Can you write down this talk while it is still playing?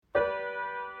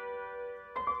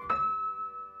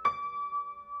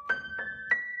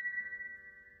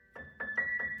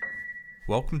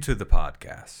Welcome to the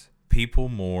podcast, People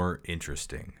More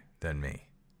Interesting Than Me.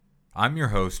 I'm your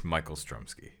host, Michael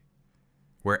Strumsky,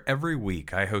 where every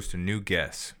week I host a new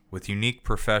guest with unique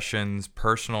professions,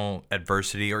 personal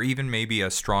adversity, or even maybe a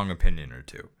strong opinion or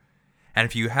two. And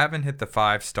if you haven't hit the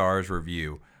 5 stars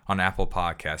review on Apple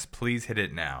Podcasts, please hit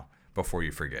it now before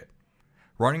you forget.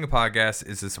 Running a podcast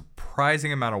is a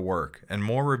surprising amount of work, and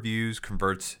more reviews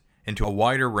converts into a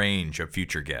wider range of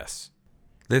future guests.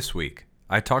 This week,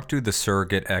 I talked to the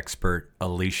surrogate expert,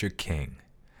 Alycia King.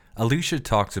 Alycia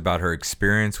talks about her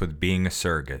experience with being a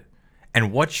surrogate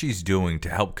and what she's doing to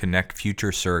help connect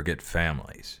future surrogate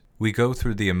families. We go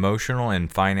through the emotional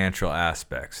and financial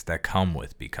aspects that come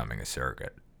with becoming a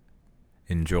surrogate.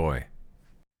 Enjoy.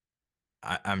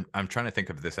 I'm trying to think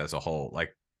of this as a whole.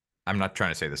 Like, I'm not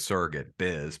trying to say the surrogate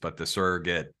biz, but the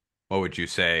surrogate, what would you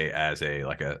say as a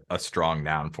strong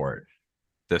noun for it?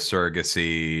 The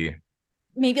surrogacy.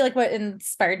 Maybe like what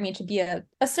inspired me to be a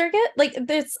surrogate. Like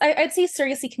this, I'd say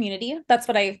surrogacy community. That's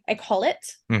what I call it.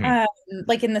 Mm-hmm.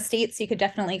 Like in the States, you could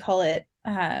definitely call it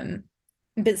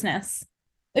business.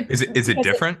 Is it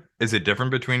different? Is it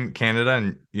different between Canada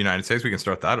and United States? We can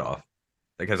start that off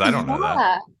because I don't know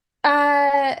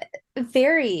that.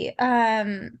 Very.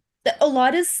 A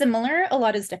lot is similar, a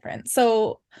lot is different.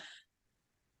 So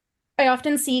I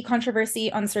often see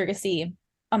controversy on surrogacy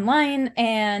online,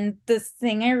 and the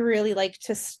thing I really like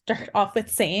to start off with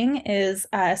saying is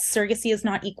surrogacy is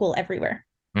not equal everywhere.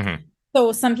 Mm-hmm.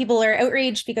 So some people are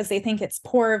outraged because they think it's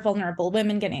poor, vulnerable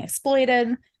women getting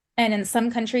exploited, and in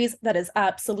some countries that is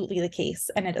absolutely the case,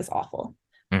 and it is awful.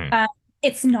 Mm-hmm.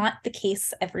 It's not the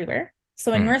case everywhere.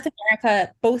 So in North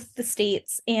America, both the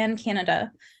States and Canada,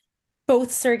 both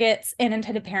surrogates and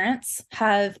intended parents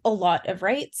have a lot of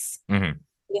rights. Mm-hmm.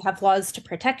 We have laws to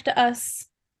protect us.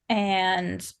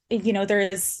 And, there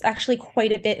is actually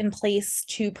quite a bit in place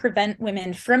to prevent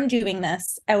women from doing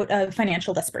this out of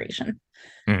financial desperation.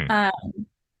 Mm-hmm.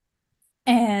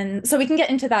 And so we can get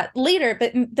into that later,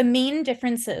 but the main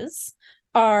differences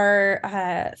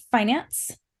are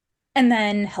finance and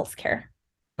then healthcare.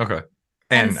 Okay.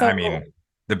 And so, I mean,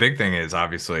 the big thing is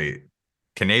obviously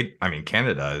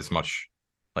Canada is much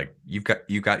like you've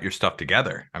got your stuff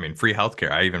together. I mean, free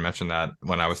healthcare. I even mentioned that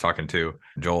when I was talking to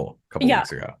Joel a couple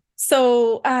weeks ago.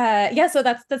 So so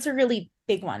that's a really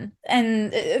big one.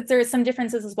 And there's some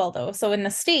differences as well, though. So in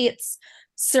the States,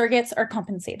 surrogates are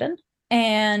compensated.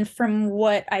 And from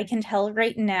what I can tell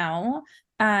right now,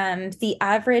 the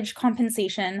average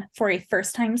compensation for a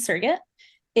first-time surrogate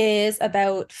is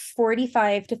about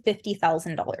 $45,000 to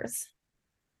 $50,000.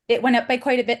 It went up by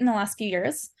quite a bit in the last few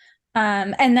years.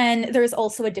 And then there's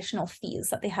also additional fees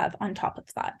that they have on top of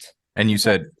that. And you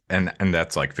said, and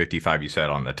that's like 55, you said,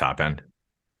 on the top end?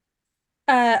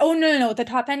 No. The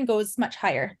top end goes much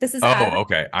higher. This is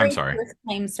okay. I'm sorry.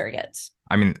 First-time surrogate.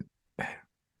 I mean,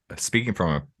 speaking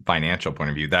from a financial point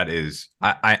of view, that is,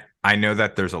 I know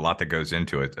that there's a lot that goes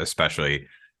into it, especially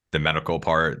the medical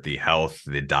part, the health,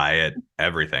 the diet,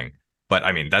 everything. But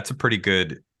I mean, that's a pretty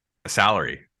good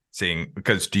salary.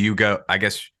 Because do you go, I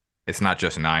guess it's not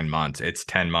just 9 months, it's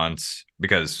 10 months,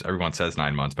 because everyone says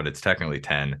 9 months, but it's technically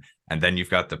 10. And then you've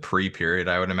got the pre-period,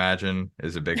 I would imagine,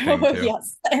 is a big thing too.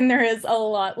 Yes, and there is a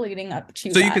lot leading up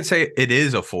to so that. You could say it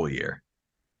is a full year.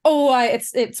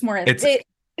 It's more.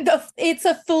 It's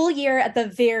a full year at the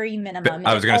very minimum.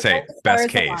 I was going to say best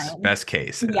case. Best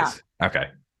case is. Yeah. Okay.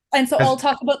 And so I'll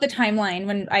talk about the timeline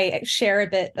when I share a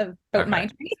bit about my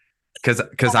journey.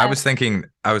 Because I was thinking,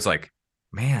 I was like,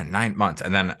 man, 9 months.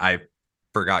 And then I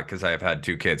forgot because I have had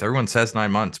 2 kids. Everyone says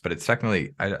 9 months, but it's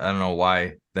technically, I don't know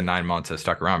why the 9 months has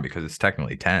stuck around, because it's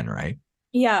technically 10, right?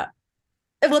 Yeah.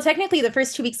 Well, technically the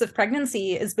first 2 weeks of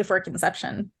pregnancy is before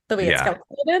conception, the way it's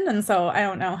calculated. And so I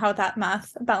don't know how that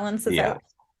math balances out.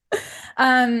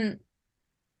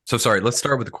 So sorry, let's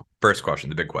start with the first question,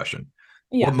 the big question.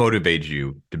 Yeah. What motivates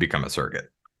you to become a surrogate?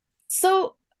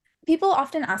 So people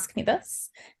often ask me this,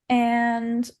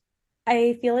 and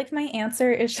I feel like my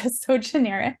answer is just so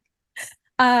generic.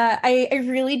 I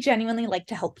really genuinely like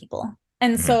to help people.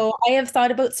 And so I have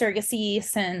thought about surrogacy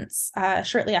since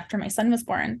shortly after my son was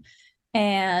born.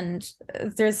 And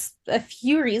there's a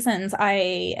few reasons.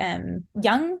 I am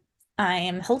young, I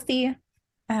am healthy,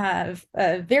 I have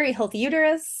a very healthy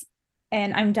uterus,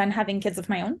 and I'm done having kids of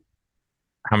my own.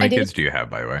 How many kids do you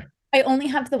have, by the way? I only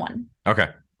have the one. Okay.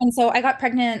 And so I got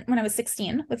pregnant when I was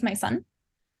 16 with my son.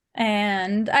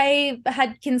 And I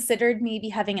had considered maybe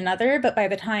having another, but by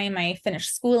the time I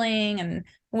finished schooling and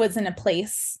was in a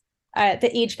place, the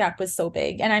age gap was so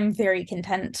big, and I'm very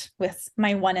content with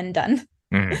my one and done.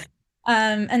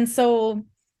 And so,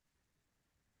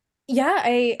 yeah,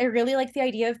 I really like the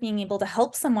idea of being able to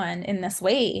help someone in this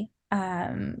way.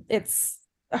 It's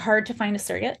hard to find a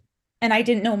surrogate. And I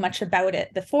didn't know much about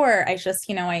it before. I just,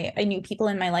 I knew people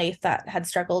in my life that had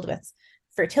struggled with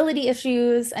fertility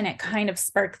issues, and it kind of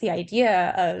sparked the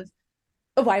idea of,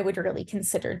 oh, I would really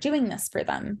consider doing this for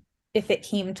them if it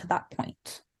came to that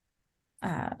point,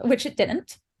 which it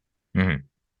didn't. Mm-hmm.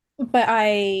 But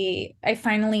I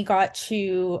finally got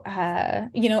to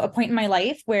a point in my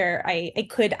life where I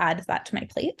could add that to my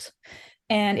plate.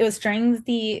 And it was during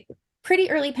the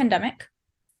pretty early pandemic.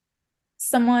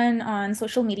 Someone on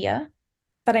social media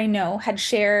that I know had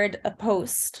shared a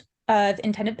post of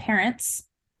intended parents.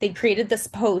 They created this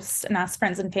post and asked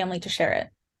friends and family to share it,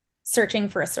 searching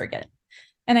for a surrogate.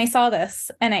 And I saw this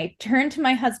and I turned to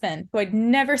my husband, who I'd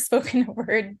never spoken a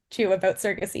word to about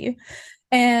surrogacy.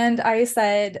 And I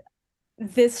said,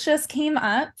 this just came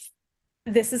up.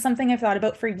 This is something I've thought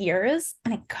about for years,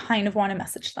 and I kind of want to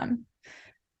message them.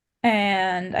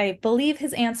 And I believe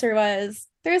his answer was,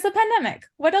 there's a pandemic.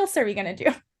 What else are we going to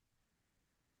do?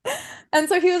 And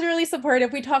so he was really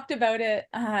supportive. We talked about it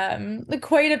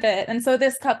quite a bit. And so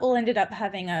this couple ended up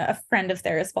having a friend of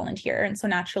theirs volunteer. And so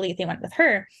naturally they went with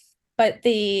her. But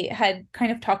they had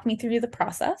kind of talked me through the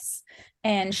process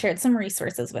and shared some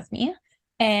resources with me.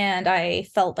 And I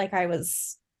felt like I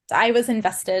was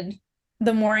invested.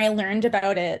 The more I learned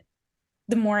about it,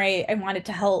 the more I wanted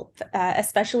to help,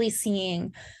 especially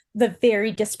seeing the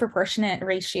very disproportionate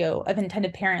ratio of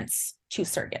intended parents to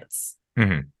surrogates.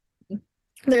 Mm-hmm.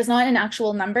 There's not an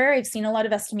actual number. I've seen a lot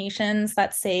of estimations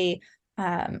that say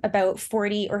about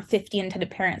 40 or 50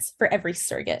 intended parents for every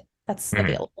surrogate that's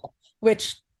available,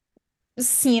 which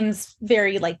seems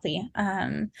very likely.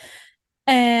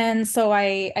 And so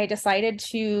I decided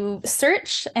to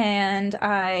search, and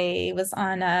I was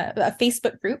on a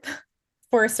Facebook group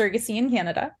for surrogacy in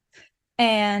Canada.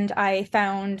 And I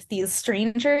found these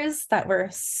strangers that were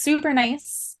super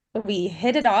nice. We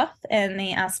hit it off, and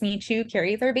they asked me to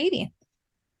carry their baby.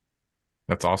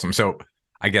 That's awesome. So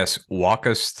I guess walk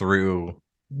us through,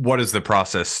 what does the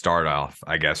process start off,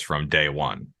 I guess, from day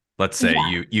one? Let's say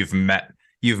you've met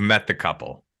the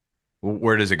couple.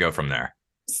 Where does it go from there?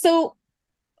 So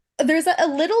there's a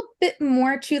little bit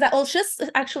more to that. I'll just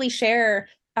actually share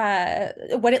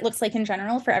what it looks like in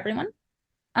general for everyone.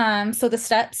 So the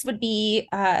steps would be,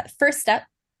 first step,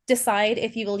 decide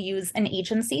if you will use an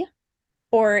agency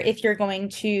or if you're going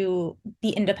to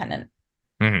be independent,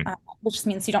 which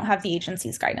means you don't have the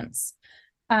agency's guidance.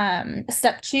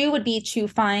 Step 2 would be to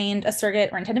find a surrogate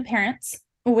or intended parents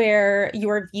where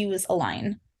your views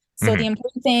align. So the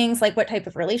important things like what type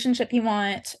of relationship you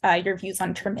want, your views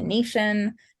on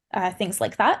termination, things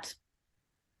like that.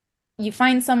 You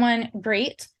find someone,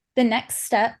 great. The next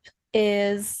step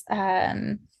is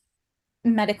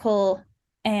medical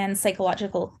and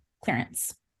psychological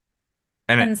clearance.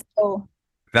 And so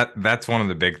that's one of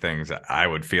the big things I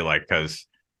would feel like, because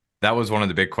that was one of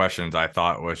the big questions I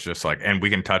thought was just like, and we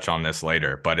can touch on this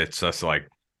later, but it's just like,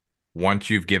 once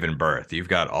you've given birth, you've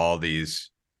got all these,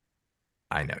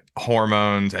 I know,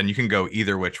 hormones, and you can go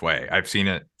either which way. I've seen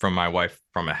it from my wife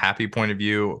from a happy point of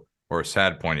view or a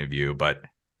sad point of view, but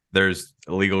there's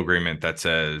a legal agreement that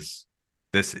says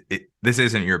this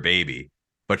isn't your baby,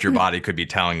 but your body could be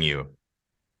telling you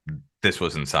this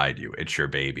was inside you. It's your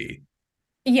baby.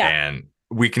 Yeah. And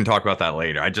we can talk about that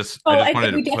later. I just I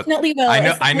wanted think we to definitely will.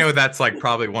 I know that's like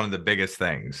probably one of the biggest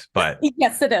things, but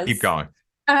yes, it is. Keep going.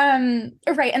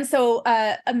 Right. And so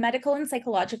a medical and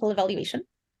psychological evaluation.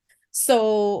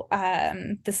 So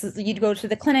this is, you'd go to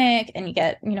the clinic and you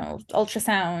get,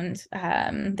 ultrasound.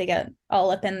 They get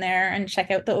all up in there and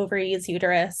check out the ovaries,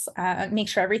 uterus, make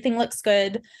sure everything looks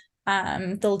good.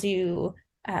 They'll do,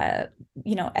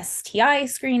 STI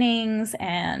screenings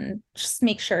and just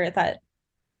make sure that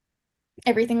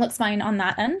everything looks fine on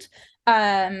that end.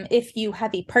 If you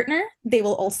have a partner, they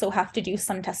will also have to do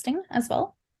some testing as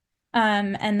well.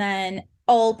 And then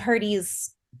all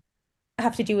parties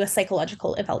have to do a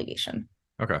psychological evaluation.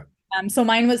 Okay. So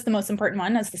mine was the most important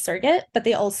one as the surrogate, but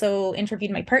they also interviewed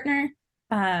my partner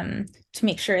to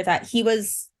make sure that he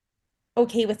was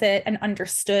okay with it and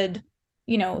understood,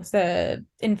 the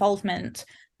involvement,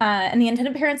 and the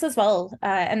intended parents as well.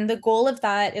 And the goal of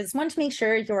that is, one, to make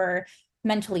sure you're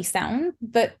mentally sound,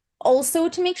 but also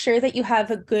to make sure that you have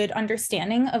a good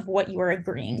understanding of what you are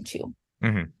agreeing to.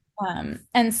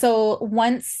 And so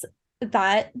once you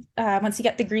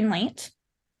get the green light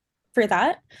for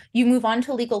that, you move on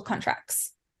to legal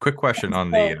contracts. Quick question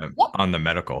on the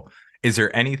medical. Is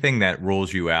there anything that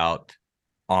rules you out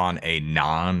on a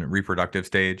non-reproductive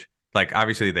stage? Like,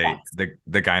 obviously the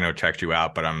gyno checks you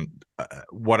out, but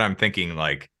I'm thinking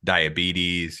like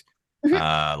diabetes,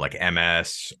 like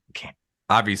MS.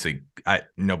 Obviously,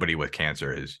 nobody with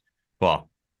cancer is well,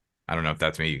 I don't know if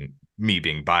that's me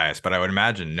being biased, but I would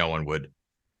imagine no one would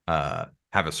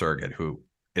have a surrogate who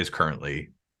is currently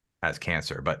has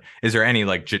cancer. But is there any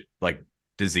like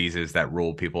diseases that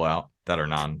rule people out that are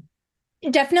non?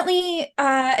 Definitely,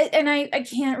 and I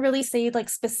can't really say like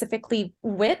specifically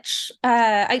which.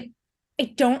 I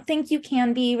don't think you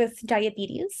can be with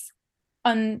diabetes.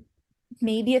 Um,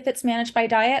 maybe if it's managed by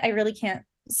diet, I really can't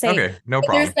say. Okay, no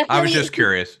But there's problem. I was definitely, just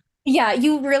curious. yeah,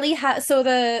 you really have. So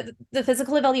the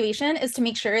physical evaluation is to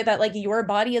make sure that like your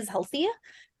body is healthy,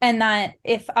 and that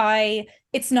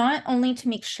it's not only to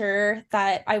make sure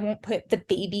that I won't put the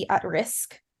baby at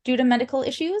risk due to medical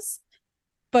issues,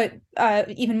 but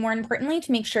even more importantly,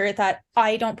 to make sure that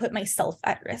I don't put myself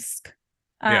at risk.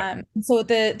 Yeah. So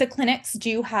the clinics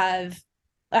do have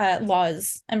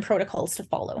laws and protocols to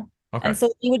follow. Okay. And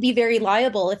so you would be very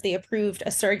liable if they approved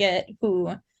a surrogate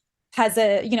who has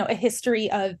a history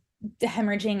of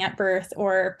hemorrhaging at birth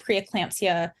or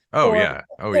preeclampsia Oh or yeah.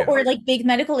 Oh yeah. or like big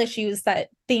medical issues that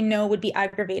they know would be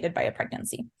aggravated by a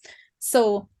pregnancy.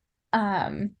 So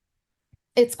um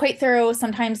it's quite thorough.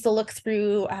 Sometimes they'll look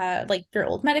through like your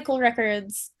old medical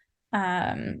records.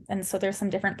 And so there's some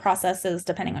different processes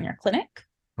depending on your clinic.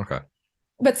 Okay.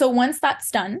 But so once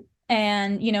that's done,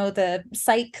 and the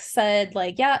psych said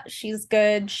like, yeah, she's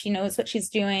good, she knows what she's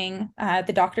doing.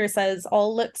 The doctor says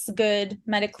all looks good,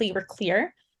 medically we're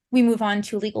clear. We move on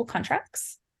to legal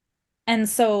contracts. And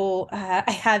so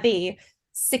I have a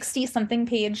 60 something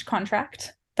page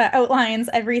contract that outlines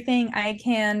everything I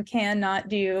cannot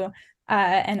do,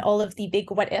 and all of the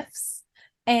big what ifs.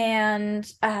 And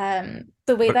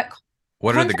the way What that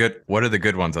contract, what are the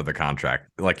good ones of the contract?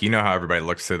 Like, you know how everybody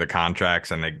looks through the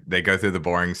contracts and they go through the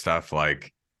boring stuff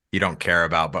like you don't care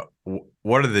about, but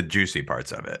what are the juicy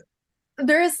parts of it?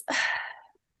 there's,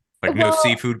 Like no well,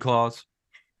 seafood clause?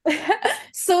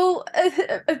 so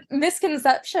a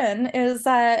misconception is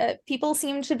that people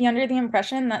seem to be under the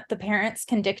impression that the parents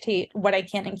can dictate what I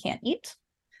can and can't eat.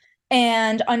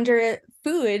 And under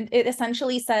food, it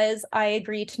essentially says I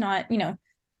agree to not,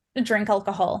 drink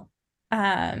alcohol,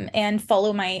 and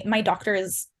follow my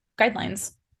doctor's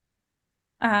guidelines.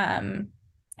 Um,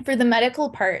 for the medical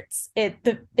parts,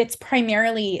 it's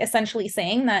primarily essentially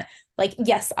saying that, like,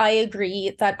 yes, I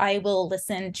agree that I will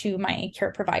listen to my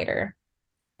care provider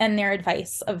and their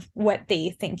advice of what they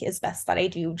think is best that I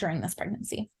do during this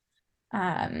pregnancy.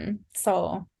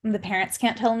 So the parents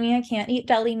can't tell me I can't eat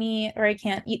deli meat or I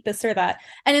can't eat this or that.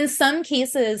 And in some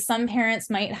cases, some parents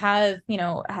might have,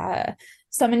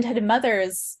 some intended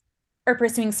mothers are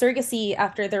pursuing surrogacy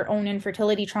after their own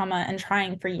infertility trauma and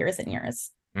trying for years and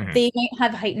years. Hmm. They might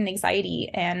have heightened anxiety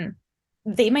and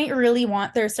they might really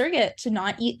want their surrogate to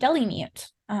not eat deli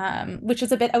meat, which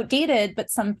is a bit outdated, but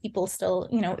some people still,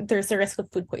 there's a risk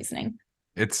of food poisoning.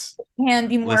 It's Can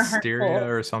be more listeria harmful.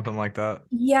 or something like that.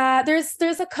 Yeah,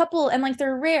 there's a couple and like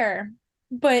they're rare,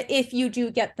 but if you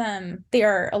do get them, they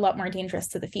are a lot more dangerous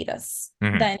to the fetus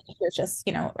Hmm. than if you're just,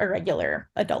 a regular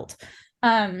adult.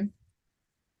 Um,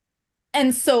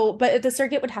 and so, but the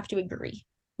surrogate would have to agree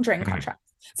during Hmm. contract.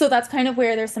 So that's kind of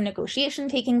where there's some negotiation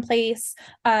taking place,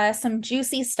 some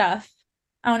juicy stuff.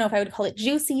 I don't know if I would call it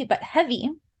juicy, but heavy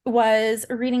was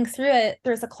reading through it.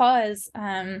 There's a clause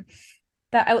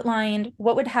that outlined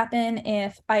what would happen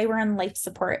if I were on life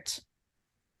support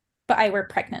but I were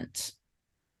pregnant.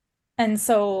 And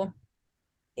so,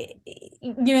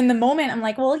 in the moment, I'm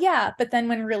like, well, yeah. But then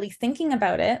when really thinking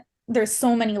about it, there's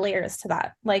so many layers to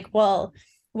that. Like, well,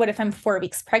 what if I'm 4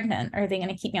 weeks pregnant? Are they going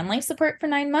to keep me on life support for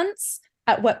 9 months?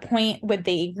 At what point would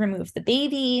they remove the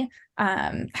baby?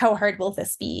 How hard will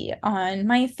this be on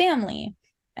my family?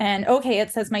 And okay,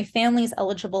 it says my family's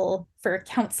eligible for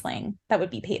counseling that would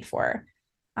be paid for.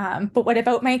 But what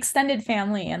about my extended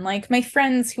family and like my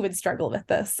friends who would struggle with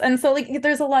this? And so like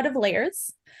there's a lot of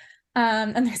layers.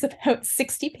 And there's about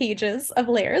 60 pages of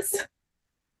layers.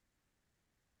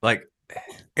 Like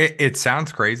it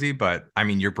sounds crazy, but I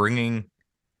mean, you're bringing,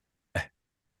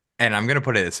 and I'm going to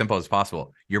put it as simple as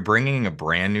possible. You're bringing a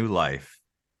brand new life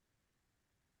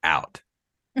out.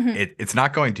 Mhm, It's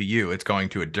not going to you, it's going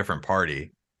to a different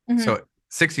party. mhm. So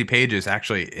 60 pages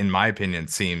actually, in my opinion,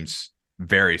 seems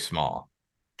very small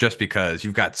just because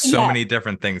you've got so Yeah, many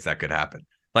different things that could happen.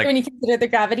 when Like, you consider the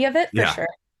gravity of it, for yeah. sure.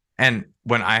 And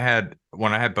when I had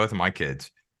both of my kids,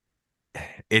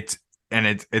 it's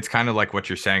it's kind of like what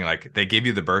you're saying. Like they give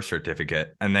you the birth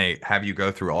certificate and they have you go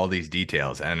through all these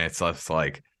details, and it's just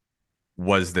like,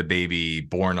 was the baby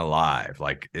born alive?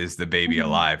 Like, is the baby Mhm.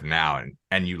 alive now?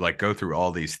 And you like go through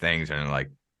all these things, and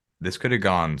like this could have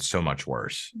gone so much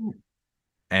worse.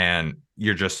 And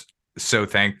you're just so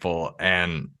thankful.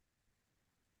 And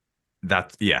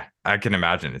that's, yeah, I can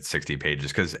imagine it's 60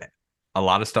 pages because a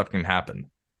lot of stuff can happen.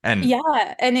 And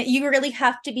Yeah, and you really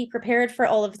have to be prepared for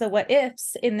all of the what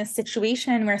ifs in this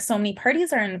situation where so many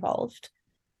parties are involved.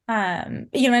 And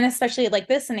especially like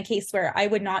this in a case where I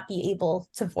would not be able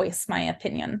to voice my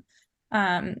opinion.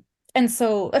 Um, and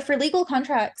so for legal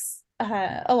contracts,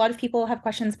 a lot of people have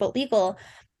questions about legal,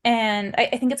 and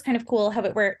I think it's kind of cool how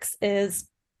it works is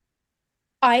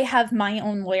I have my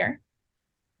own lawyer.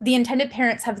 The intended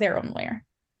parents have their own lawyer.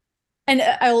 And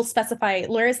I will specify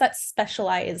lawyers that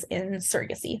specialize in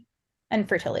surrogacy and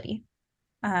fertility.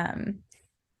 Um,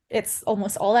 it's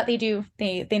almost all that they do.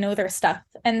 They know their stuff.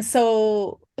 And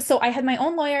so I had my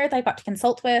own lawyer that I got to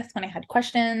consult with when I had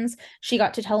questions. She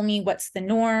got to tell me what's the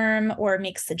norm or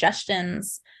make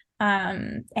suggestions.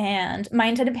 And my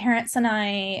intended parents and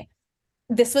I,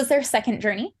 this was their second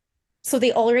journey. So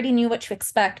they already knew what to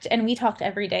expect, and we talked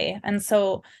every day. And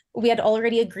so we had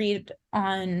already agreed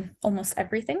on almost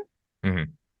everything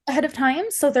ahead of time.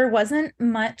 So there wasn't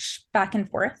much back and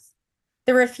forth.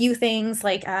 There were a few things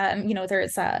like,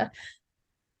 there's a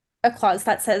clause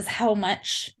that says how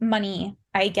much money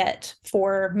I get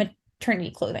for maternity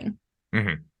clothing.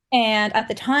 mm-hmm. And at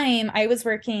the time, I was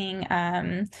working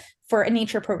for a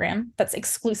nature program that's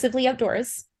exclusively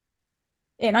outdoors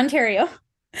in Ontario.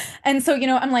 And so,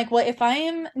 I'm like, well, if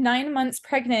I'm 9 months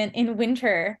pregnant in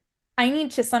winter, I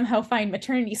need to somehow find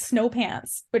maternity snow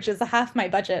pants, which is half my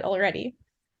budget already.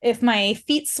 If my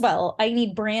feet swell, I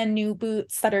need brand new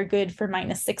boots that are good for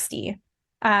 -60.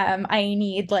 I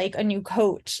need like a new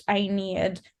coat. I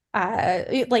need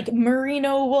like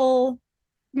merino wool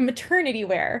maternity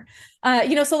wear.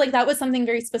 So like that was something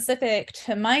very specific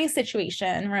to my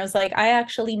situation where I was like, I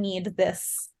actually need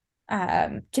this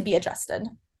to be adjusted.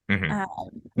 Mm-hmm.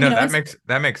 You No, know,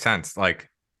 that makes sense. Like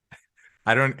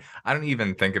I don't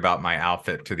even think about my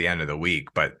outfit to the end of the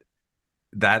week, but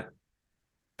that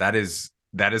that is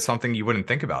something you wouldn't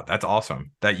think about. That's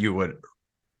awesome. That you would.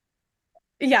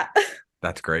 yeah.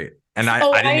 That's great. And I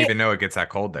Oh, I didn't even know it gets that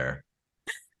cold there.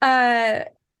 uh,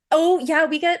 oh yeah,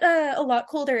 we get a lot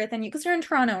colder than you because you're in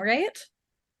Toronto, right?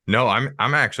 No, I'm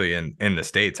actually in the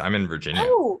States. I'm in Virginia.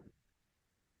 Oh,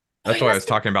 That's I why I was must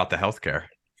have, talking about the healthcare.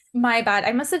 my bad.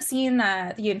 I must have seen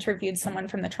that you interviewed someone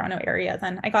from the Toronto area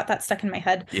then. I got that stuck in my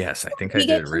head. Yes, I think I We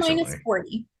did get to recently.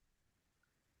 -40.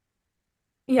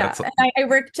 Yeah, That's and I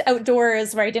worked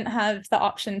outdoors where I didn't have the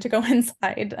option to go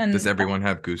inside. Does And everyone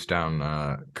have goose down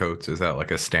coats? Is that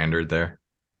like a standard there?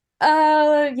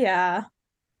 yeah,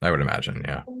 I would imagine,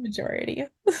 yeah. majority.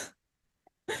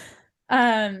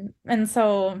 And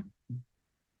so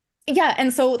yeah,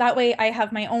 and so that way I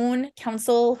have my own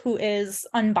counsel who is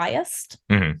unbiased.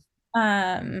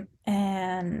 Mm-hmm.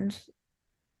 And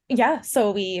yeah,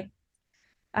 so we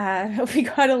we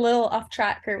got a little off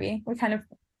track, or we kind of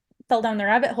fell down the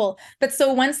rabbit hole. But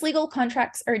so once legal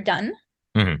contracts are done,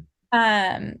 Mm-hmm.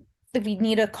 um, we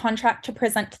need a contract to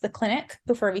present to the clinic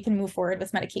before we can move forward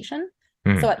with medication.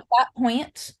 So Mm-hmm. at that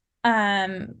point,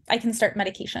 I can start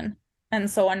medication. And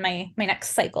so on my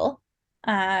next cycle,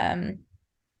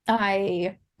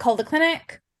 I called the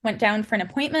clinic, went down for an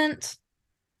appointment.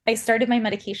 I started my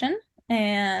medication,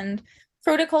 and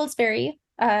protocols vary.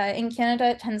 In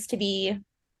Canada, it tends to be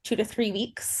 2 to 3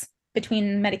 weeks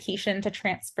between medication to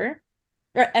transfer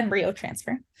or embryo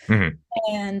transfer. Mm-hmm.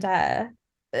 And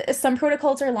some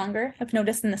protocols are longer. I've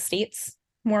noticed in the States,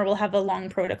 more will have a long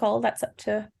protocol that's up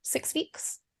to 6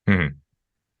 weeks. Mm-hmm.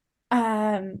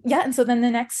 Yeah, and so then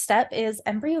the next step is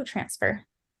embryo transfer.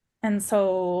 And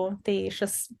so they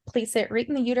just place it right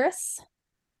in the uterus.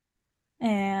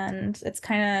 And it's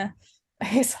kind of,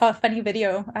 I saw a funny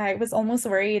video. I was almost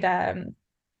worried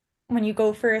when you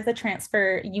go for the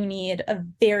transfer, you need a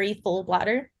very full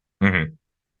bladder. Mm-hmm.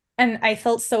 And I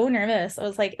felt so nervous. I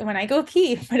was like, when I go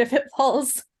pee, what if it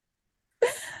falls?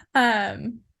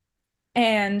 Um,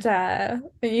 and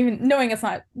even knowing it's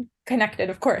not connected,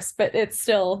 of course, but it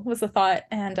still was a thought.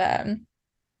 And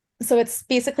so it's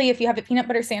basically if you have a peanut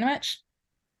butter sandwich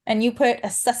and you put a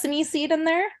sesame seed in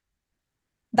there,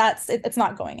 that's it, it's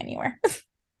not going anywhere.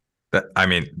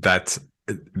 That's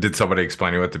did somebody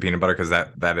explain to you what the peanut butter? Because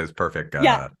that is perfect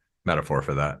Yeah. metaphor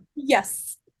for that.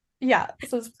 Yes. Yeah.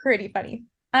 So it's pretty funny.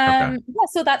 Okay. Yeah,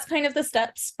 so that's kind of the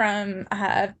steps from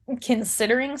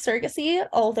considering surrogacy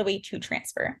all the way to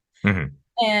transfer.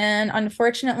 Mm-hmm. And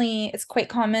unfortunately, it's quite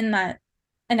common that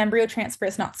an embryo transfer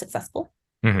is not successful.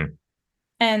 Mm-hmm.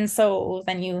 And so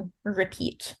then you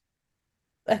repeat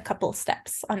a couple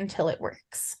steps until it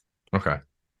works. Okay.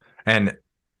 And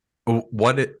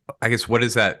I guess what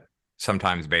is that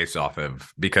sometimes based off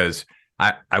of? Because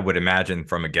I would imagine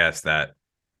from a guess that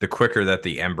the quicker that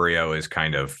the embryo is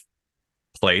kind of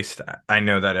placed, I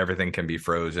know that everything can be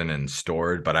frozen and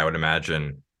stored, but I would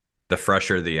imagine the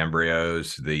fresher the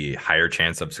embryos, the higher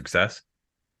chance of success?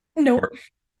 Nope. Or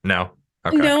no?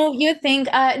 Okay. No, you think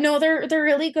no, they're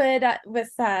really good with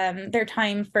their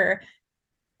time for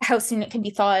how soon it can be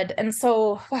thawed. And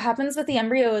so what happens with the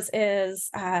embryos is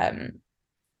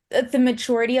the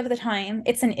majority of the time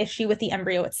it's an issue with the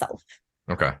embryo itself.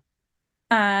 Okay.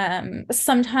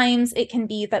 Sometimes it can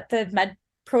be that the med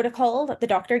protocol that the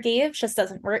doctor gave just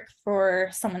doesn't work for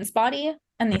someone's body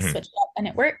and they Hmm. switch it up and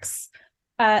it works.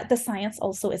 The science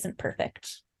also isn't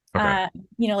perfect. Okay.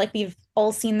 Like we've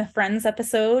all seen the Friends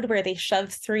episode where they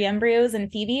shove 3 embryos in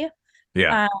Phoebe.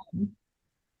 Yeah. Um,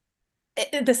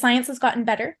 the science has gotten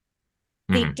better.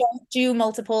 They Hmm. don't do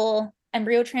multiple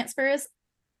embryo transfers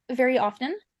very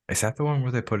often. Is that the one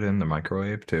where they put it in the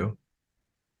microwave too?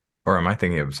 Or am I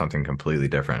thinking of something completely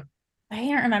different? I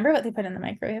can't remember what they put in the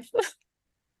microwave.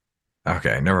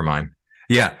 Okay, never mind.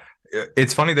 Yeah,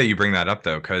 it's funny that you bring that up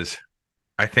though, because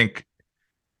I think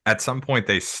at some point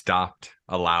they stopped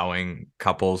allowing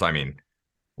couples. I mean,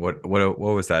 what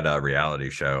was that reality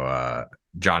show?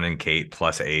 John and Kate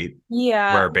plus eight,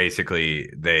 Yeah. where basically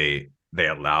they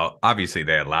allow obviously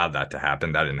they allowed that to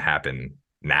happen. That didn't happen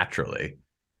naturally.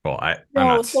 Well, I'm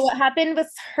No, not. so what happened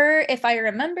with her, if I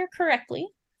remember correctly,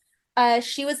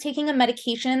 she was taking a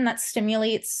medication that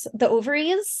stimulates the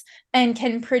ovaries and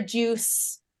can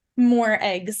produce more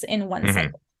eggs in one Mhm.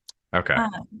 cycle. Okay,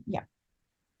 Yeah.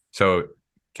 so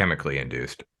chemically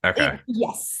induced. Okay,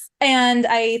 Yes. And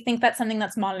I think that's something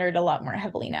that's monitored a lot more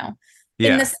heavily now.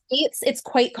 In the yeah. States, it's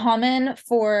quite common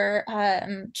for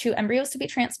 2 embryos to be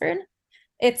transferred.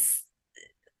 It's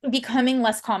becoming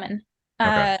less common.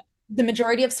 Okay. The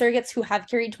majority of surrogates who have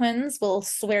carried twins will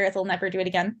swear they'll never do it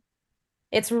again.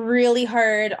 It's really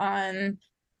hard on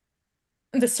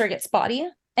the surrogate's body.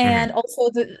 And Hmm. also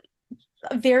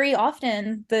very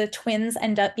often the twins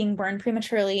end up being born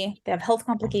prematurely. They have health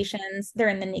complications. They're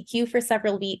in the NICU for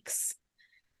several weeks.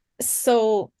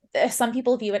 So some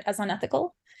people view it as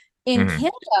unethical. In Hmm.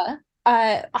 Canada,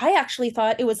 I actually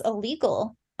thought it was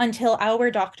illegal until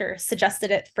our doctor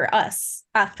suggested it for us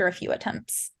after a few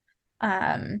attempts.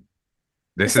 Um,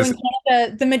 This so is in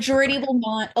Canada, the majority sorry. will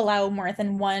not allow more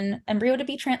than 1 embryo to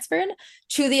be transferred,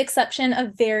 to the exception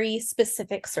of very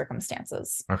specific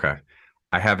circumstances. Okay.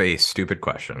 I have a stupid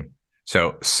question.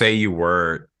 So, say you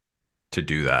were to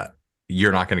do that,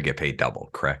 you're not going to get paid double,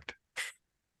 correct?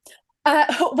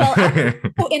 Well,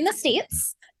 actually, so in the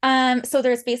States, so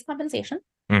there's base compensation,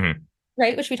 Hmm.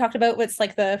 right, which we talked about, what's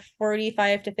like the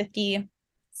 45 to 50,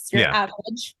 your Yeah.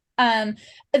 average.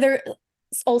 There's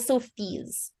also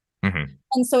fees. Hmm.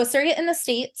 And so a surrogate in the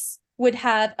States would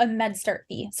have a med start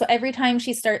fee. So every time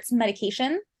she starts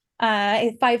medication,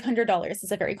 $500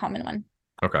 is a very common one.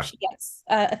 Okay. She gets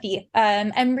a fee.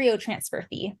 Embryo transfer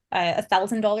fee,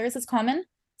 $1,000 is common.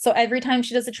 So every time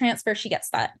she does a transfer, she gets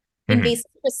that. Hmm.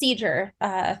 Invasive procedure,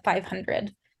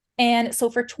 500. And so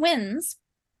for twins,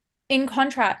 in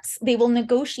contracts, they will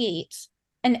negotiate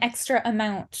an extra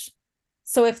amount.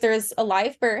 So if there's a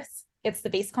live birth, it's the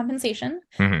base compensation.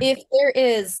 Hmm. If there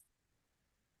is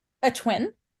a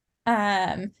twin,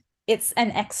 it's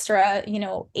an extra,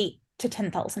 $8,000 to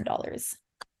 $10,000.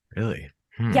 Really?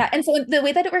 Hmm. Yeah, and so the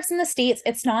way that it works in the States,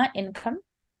 it's not income.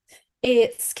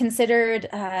 It's considered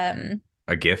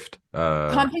A gift?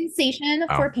 compensation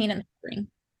Oh, for pain and suffering.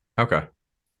 okay.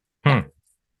 Yeah. Hmm.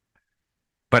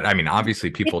 But I mean,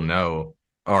 obviously people know,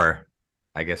 or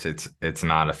I guess it's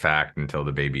not a fact until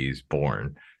the baby's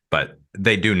born, but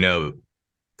they do know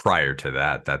prior to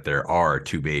that that there are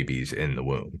 2 babies in the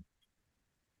womb.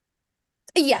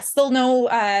 Yes, they'll know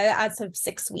as of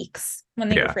 6 weeks when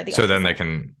they go Yeah. for the So then they ultrasound.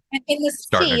 can And in the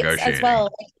start States as negotiating.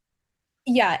 well,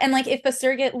 yeah, and like if a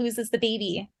surrogate loses the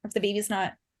baby, if the baby's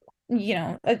not,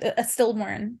 a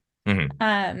stillborn, Hmm.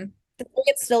 the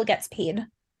surrogate still gets paid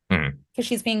Hmm. because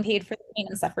she's being paid for the pain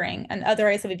and suffering, and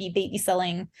otherwise it would be baby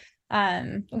selling, Yeah.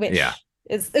 which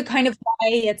is the kind of why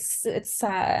it's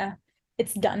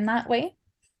done that way.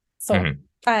 So, Hmm.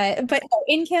 but no,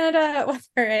 in Canada,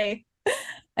 whether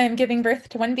I'm giving birth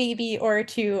to 1 baby or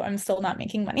 2, I'm still not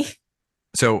making money.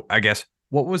 So I guess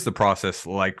what was the process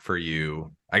like for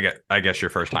you? I guess your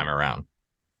first time around.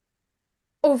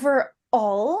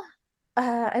 Overall,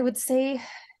 I would say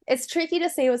it's tricky to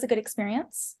say it was a good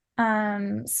experience.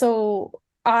 So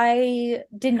I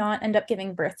did not end up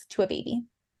giving birth to a baby.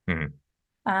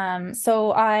 Hmm.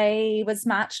 So I was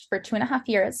matched for 2.5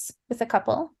 years with a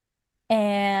couple.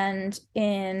 And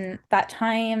in that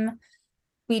time,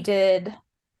 we did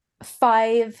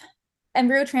 5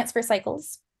 embryo transfer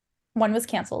cycles. 1 was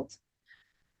canceled.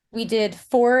 We did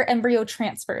 4 embryo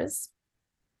transfers.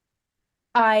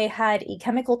 I had a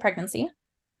chemical pregnancy,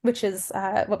 which is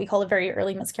what we call a very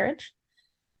early miscarriage.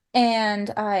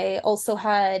 And I also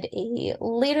had a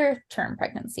later term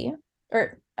pregnancy,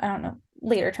 or I don't know,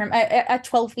 later term. At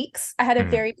 12 weeks, I had a Hmm.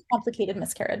 very complicated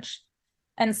miscarriage.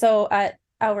 And so at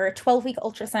our 12-week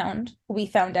ultrasound, we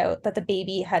found out that the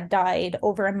baby had died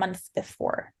over a month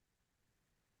before.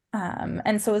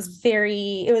 And so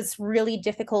it was really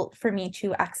difficult for me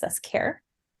to access care.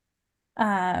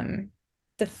 Um,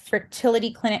 the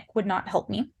fertility clinic would not help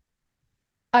me.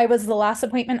 I was the last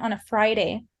appointment on a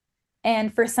Friday,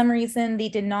 and for some reason they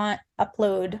did not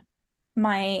upload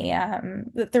my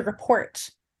the report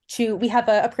to, we have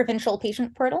a provincial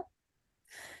patient portal.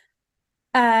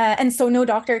 And so no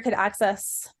doctor could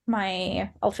access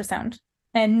my ultrasound,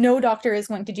 and no doctor is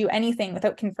going to do anything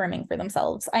without confirming for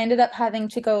themselves. I ended up having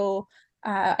to go,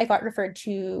 I got referred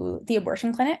to the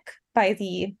abortion clinic by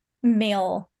the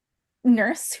male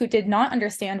nurse who did not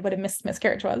understand what a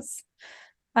miscarriage was.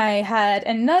 I had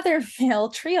another male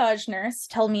triage nurse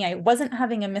tell me I wasn't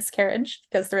having a miscarriage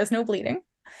because there was no bleeding.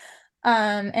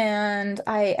 And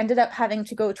I ended up having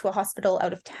to go to a hospital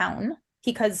out of town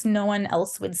because no one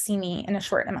else would see me in a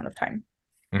short amount of time.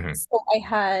 Hmm. So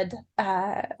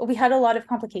we had a lot of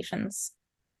complications,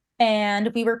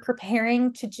 and we were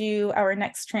preparing to do our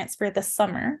next transfer this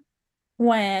summer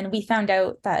when we found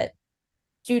out that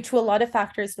due to a lot of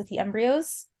factors with the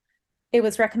embryos, it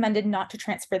was recommended not to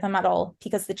transfer them at all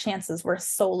because the chances were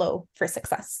so low for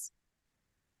success.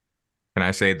 Can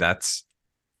I say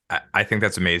I think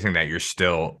that's amazing that you're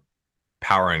still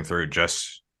powering through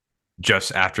just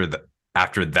after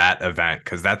that event,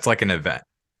 because that's like an event.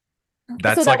 So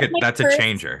that was my That's a first,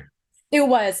 changer. it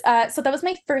was, so that was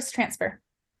my first transfer.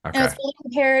 I was Okay. fully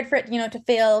prepared for it, to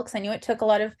fail because I knew it took a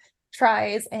lot of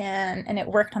tries, and it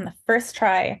worked on the first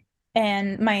try.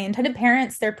 And my intended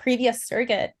parents, their previous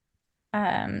surrogate,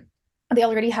 um, they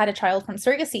already had a child from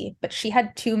surrogacy, but she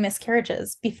had two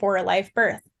miscarriages before a live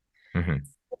birth. Hmm.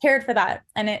 Prepared for that,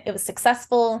 and it was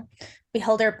successful. We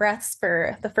held our breaths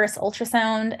for the first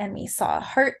ultrasound, and we saw a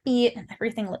heartbeat, and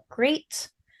everything looked great.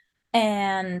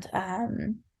 And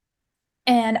I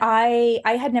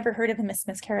had never heard of a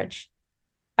miscarriage.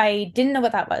 I didn't know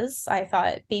what that was. I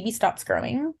thought baby stops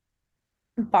growing,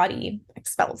 body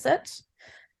expels it.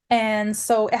 And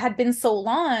so it had been so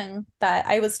long that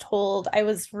I was told I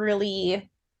was really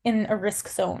in a risk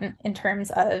zone in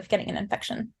terms of getting an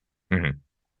infection. Hmm.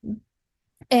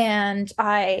 And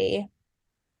I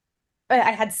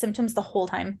had symptoms the whole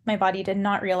time. My body did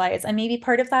not realize. And maybe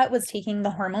part of that was taking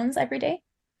the hormones every day.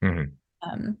 Hmm.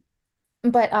 Um,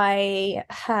 but I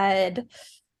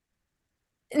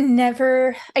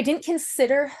didn't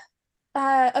consider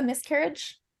a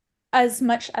miscarriage as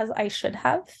much as I should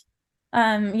have.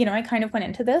 I kind of went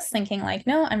into this thinking like,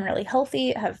 no, I'm really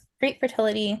healthy, I have great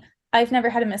fertility. I've never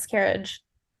had a miscarriage,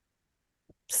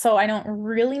 so I don't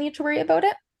really need to worry about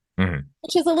it, Hmm.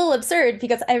 which is a little absurd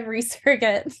because every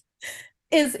surrogate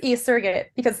is a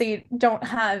surrogate because they don't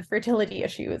have fertility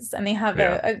issues and they have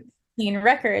Yeah. a clean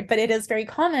record, but it is very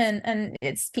common, and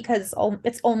it's because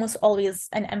it's almost always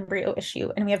an embryo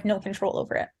issue and we have no control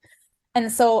over it.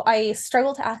 And so I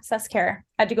struggled to access care.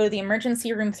 I had to go to the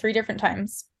emergency room 3 different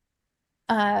times.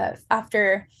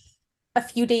 After a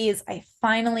few days, I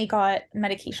finally got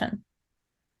medication.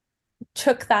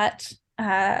 Took that,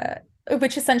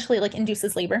 which essentially like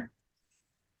induces labor.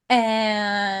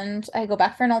 And I go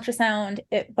back for an ultrasound.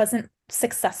 It wasn't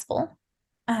successful.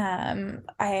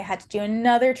 I had to do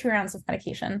another 2 rounds of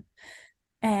medication.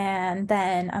 And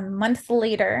then a month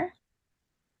later,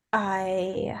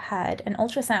 I had an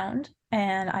ultrasound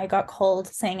and I got called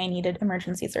saying I needed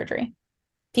emergency surgery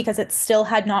because it still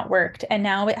had not worked. And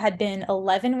now it had been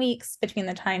 11 weeks between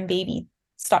the time baby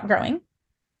stopped growing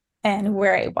and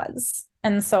where I was.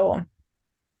 And so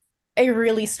I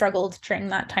really struggled during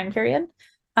that time period.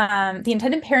 The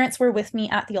intended parents were with me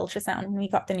at the ultrasound when we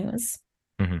got the news.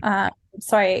 Hmm.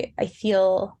 So I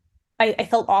felt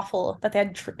awful that they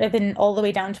had driven all the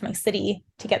way down to my city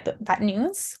to get that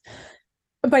news.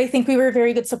 But I think we were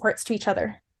very good supports to each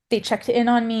other. They checked in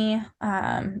on me.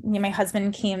 My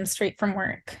husband came straight from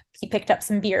work. He picked up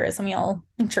some beers and we all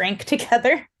drank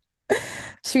together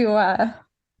to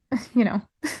you know.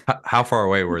 How far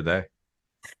away were they?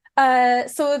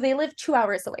 So they live 2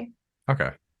 hours away.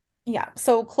 Okay. Yeah,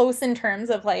 so close in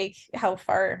terms of like how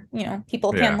far,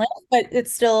 people can Yeah. live, but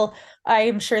it's still,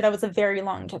 I'm sure that was a very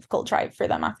long, difficult drive for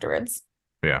them afterwards.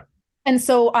 Yeah. And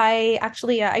so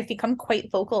I've become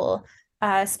quite vocal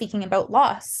speaking about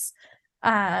loss.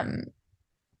 Um,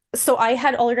 so I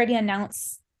had already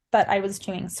announced that I was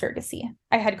doing surrogacy.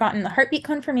 I had gotten the heartbeat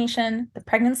confirmation, the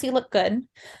pregnancy looked good.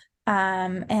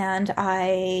 And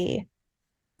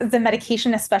the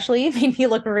medication especially made me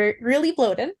look really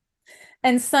bloated.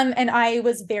 And I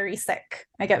was very sick.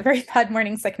 I get very bad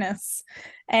morning sickness.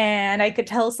 And I could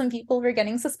tell some people were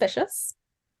getting suspicious.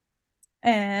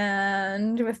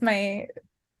 And with my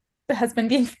husband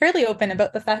being fairly open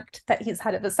about the fact that he's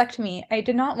had a vasectomy, I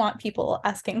did not want people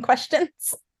asking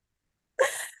questions.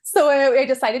 So I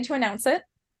decided to announce it.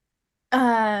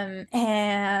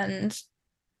 And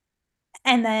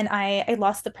then I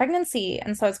lost the pregnancy.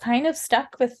 And so I was kind of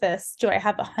stuck with this. Do I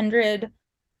have 100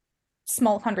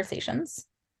 small conversations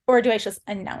or do I just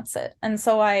announce it? And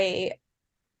so I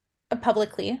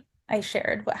publicly, I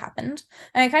shared what happened.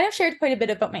 And I kind of shared quite a bit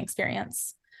about my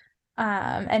experience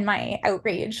and my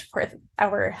outrage for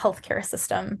our healthcare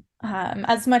system.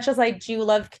 As much as I do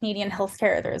love Canadian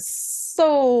healthcare,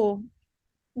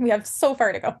 we have so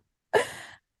far to go.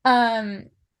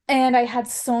 And I had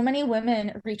so many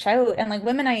women reach out and like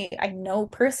women I know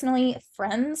personally,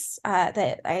 friends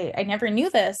that I never knew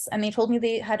this, and they told me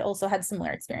they had also had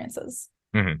similar experiences.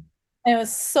 Mm-hmm. And it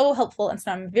was so helpful, and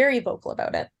so I'm very vocal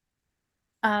about it.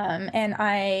 And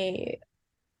I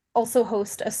also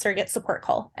host a surrogate support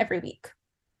call every week.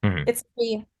 Mm-hmm. It's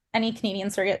free. Any Canadian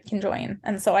surrogate can join.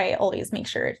 And so I always make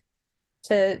sure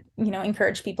to,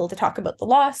 encourage people to talk about the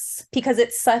loss because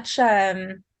it's such,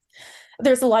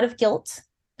 there's a lot of guilt.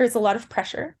 There's a lot of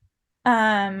pressure.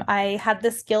 I had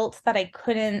this guilt that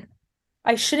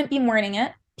I shouldn't be mourning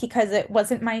it because it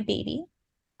wasn't my baby.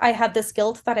 I had this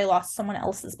guilt that I lost someone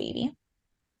else's baby.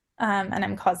 And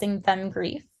I'm causing them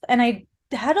grief. And I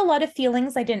had a lot of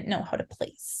feelings I didn't know how to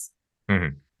place.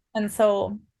 Mm-hmm. And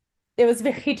so it was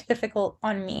very difficult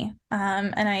on me.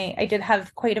 And I did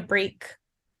have quite a break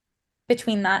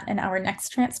between that and our next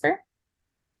transfer.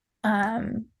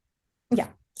 Yeah,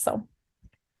 so.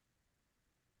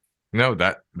 No,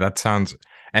 that sounds,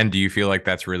 and do you feel like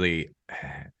that's really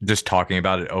just talking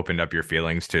about it opened up your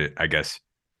feelings to, I guess,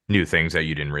 new things that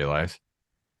you didn't realize?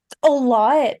 A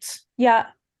lot. Yeah.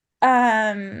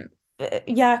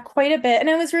 Yeah, quite a bit. And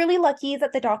I was really lucky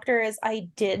that the doctors I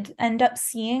did end up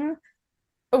seeing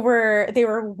were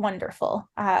wonderful.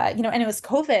 And it was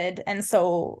COVID. And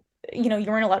so, you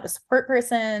weren't allowed a support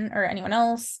person or anyone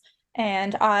else.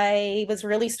 And I was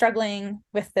really struggling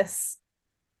with this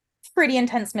pretty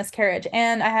intense miscarriage.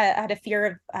 And I had a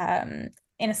fear of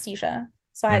anesthesia.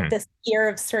 So I had Mm-hmm. this fear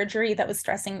of surgery that was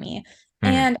stressing me.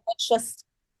 Mm-hmm. And I just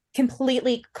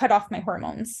completely cut off my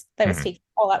hormones that I was Mm-hmm. taking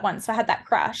all at once. So I had that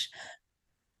crash.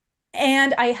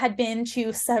 And I had been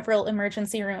to several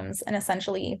emergency rooms and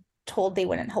essentially told they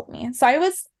wouldn't help me. So I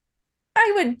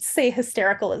would say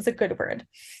hysterical is a good word.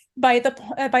 By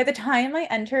the time I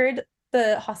entered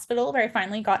the hospital where I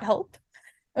finally got help,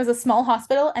 it was a small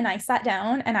hospital, and I sat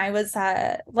down and I was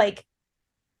like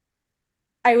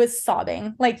I was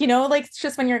sobbing. Like, like it's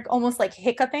just when you're almost like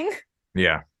hiccuping.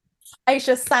 Yeah. I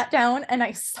just sat down and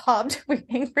I sobbed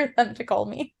waiting for them to call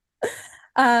me.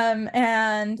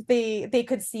 And they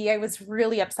could see I was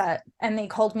really upset, and they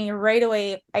called me right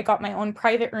away. I got my own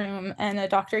private room, and a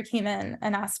doctor came in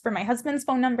and asked for my husband's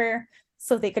phone number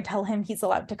so they could tell him he's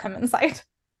allowed to come inside,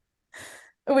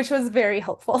 which was very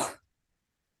helpful.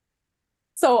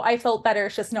 So I felt better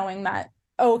just knowing that,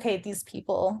 okay, these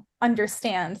people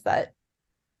understand that,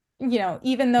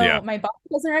 even though Yeah. my body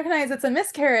doesn't recognize it's a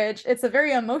miscarriage, it's a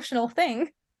very emotional thing.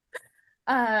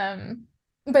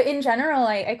 But in general,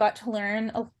 I got to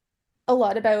learn a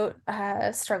lot about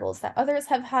struggles that others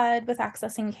have had with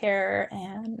accessing care,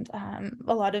 and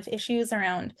a lot of issues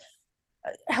around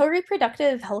how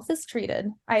reproductive health is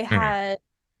treated. Mm-hmm.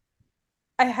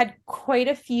 I had quite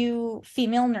a few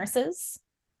female nurses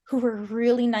who were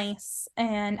really nice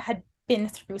and had been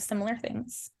through similar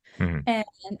things. Mm-hmm.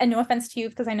 And no offense to you,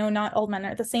 because I know not all men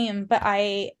are the same, but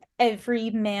every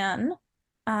man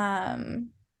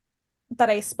that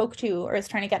I spoke to or was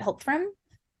trying to get help from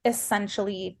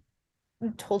essentially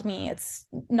told me it's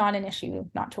not an issue,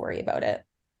 not to worry about it.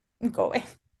 Go away.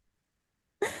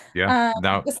 Yeah.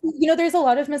 Now, There's a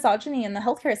lot of misogyny in the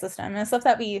healthcare system and stuff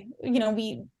that we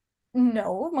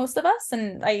know, most of us,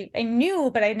 and I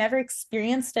knew, but I never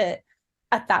experienced it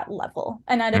at that level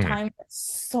and at a mm-hmm. time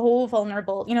so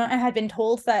vulnerable. I had been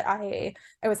told that I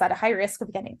was at a high risk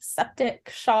of getting septic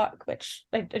shock, which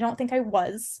I don't think I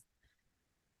was,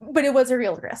 but it was a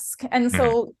real risk. And Mm-hmm.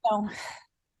 so,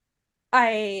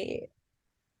 I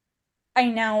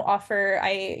now offer,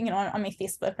 on my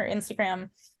Facebook or Instagram,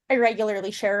 I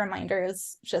regularly share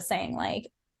reminders just saying, like,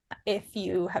 if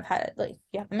you have a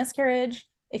miscarriage,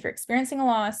 if you're experiencing a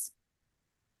loss,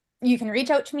 you can reach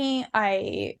out to me.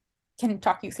 I can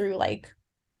talk you through, like,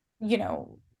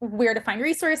 where to find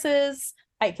resources.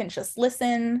 I can just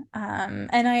listen.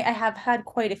 And I have had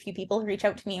quite a few people reach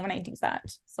out to me when I do that.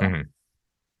 So, Mm-hmm.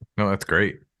 No, that's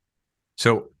great.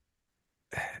 So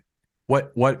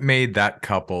what made that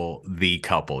couple the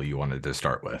couple you wanted to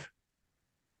start with?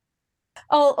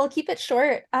 I'll keep it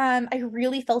short. I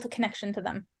really felt a connection to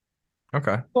them.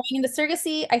 Okay. Going into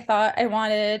surrogacy, I thought I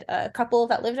wanted a couple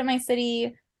that lived in my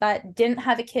city that didn't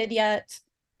have a kid yet.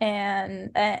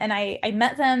 And I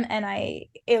met them, and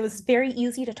it was very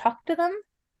easy to talk to them.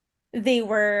 They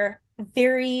were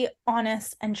very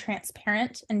honest and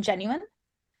transparent and genuine,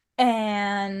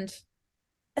 and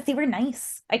they were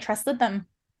nice. I trusted them.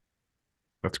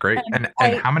 That's great. And And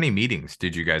I how many meetings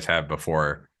did you guys have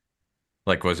before?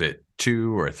 Like, was it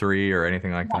two or three or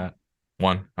anything like One. that?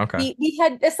 One. Okay. We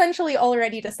had essentially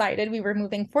already decided we were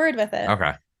moving forward with it.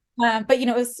 Okay. But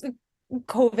it was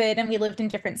COVID and we lived in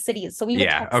different cities, so we would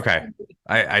Yeah. text. Okay.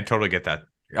 I totally get that.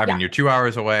 I mean, Yeah. you're 2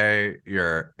 hours away.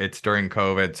 It's during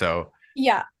COVID, so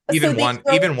Yeah. So even they one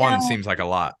drove even one down. seems like a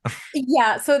lot.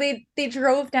 Yeah, so they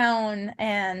drove down,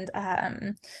 and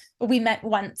we met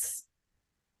once,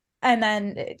 and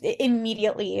then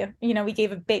immediately, we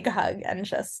gave a big hug and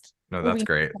just No, that's we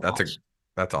great. matched.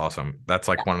 That's awesome. That's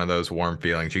like Yeah. one of those warm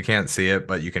feelings. You can't see it,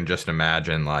 but you can just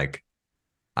imagine, like,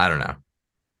 I don't know.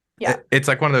 Yeah. It's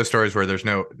like one of those stories where there's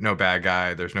no bad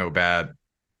guy, there's no bad,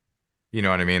 you know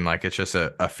what I mean? Like it's just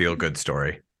a feel good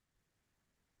story.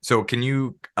 So can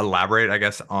you elaborate, I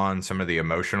guess, on some of the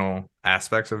emotional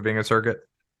aspects of being a surrogate?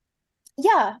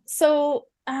 Yeah. So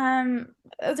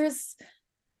there's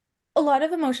a lot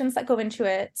of emotions that go into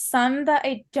it. Some that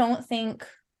I don't think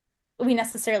we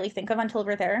necessarily think of until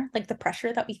we're there, like the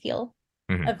pressure that we feel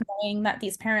Hmm. of knowing that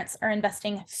these parents are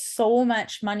investing so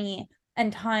much money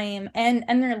and time and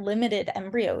their limited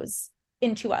embryos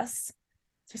into us.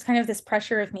 There's kind of this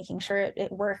pressure of making sure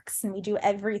it works, and we do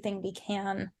everything we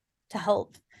can to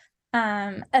help.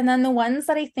 And then the ones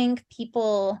that I think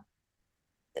people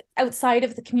outside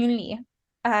of the community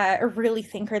really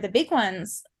think are the big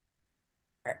ones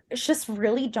just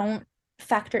really don't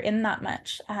factor in that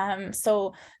much.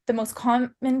 So the most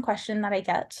common question that I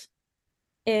get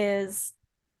is,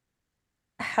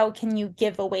 how can you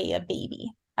give away a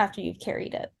baby after you've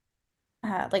carried it?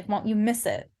 Like, won't you miss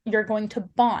it? You're going to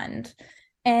bond.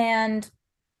 And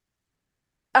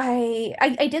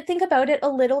I did think about it a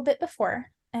little bit before,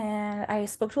 and I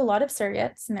spoke to a lot of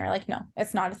surrogates, and they're like, no,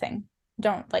 it's not a thing.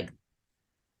 Don't like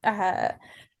uh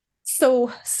so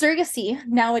surrogacy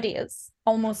nowadays,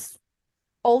 almost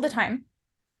all the time,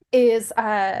 is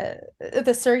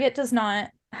the surrogate does not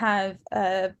have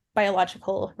a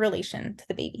biological relation to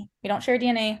the baby. We don't share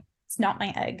DNA. It's not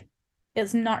my egg. It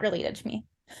is not related to me.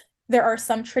 There are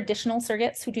some traditional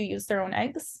surrogates who do use their own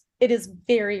eggs. It is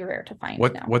very rare to find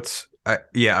now. What's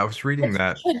yeah, I was reading A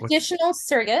that. What's traditional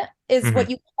surrogate is what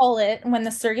Mhm. you call it when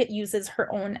the surrogate uses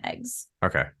her own eggs.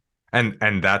 Okay.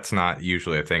 And that's not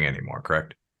usually a thing anymore,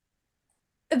 correct?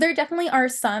 There definitely are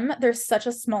some. There's such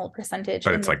a small percentage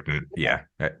But in it's the like yeah,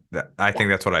 I yeah. think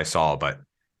that's what I saw, but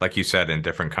like you said, in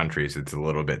different countries, it's a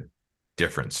little bit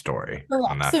different story on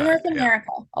Correct. that So North fact. Yeah.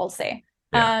 America, I'll say.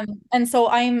 Yeah. And so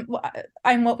I'm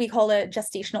what we call a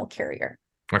gestational carrier.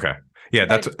 Okay. Yeah,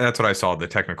 But that's what I saw, the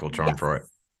technical term yes, for it.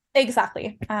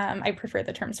 exactly. I prefer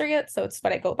the term surrogate, so it's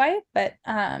what I go by. But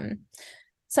so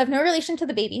I have no relation to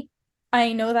the baby.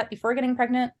 I know that before getting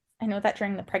pregnant. I know that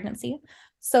during the pregnancy.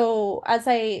 So as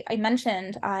I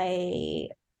mentioned, I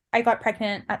got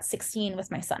pregnant at 16 with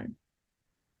my son.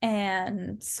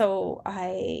 And so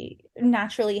I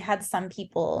naturally had some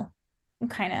people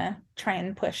kind of try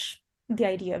and push the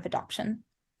idea of adoption.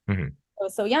 Hmm. I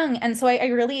was so young. And so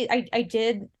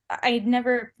I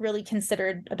never really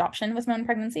considered adoption with my own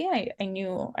pregnancy. I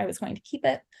knew I was going to keep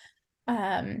it.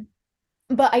 Um,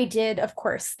 but I did, of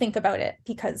course, think about it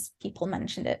because people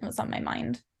mentioned it and it was on my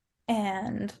mind.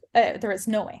 And there was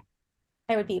no way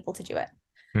I would be able to do it.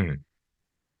 Hmm.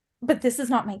 But this is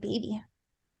not my baby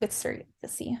with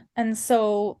surrogacy. And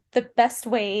so the best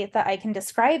way that I can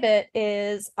describe it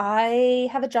is I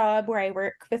have a job where I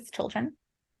work with children,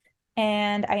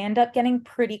 and I end up getting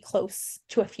pretty close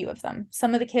to a few of them.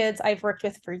 Some of the kids I've worked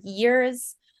with for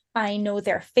years. I know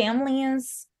their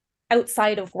families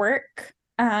outside of work.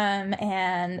 And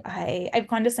I've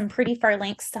gone to some pretty far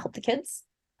lengths to help the kids.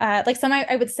 Like some,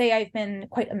 I would say I've been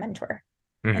quite a mentor.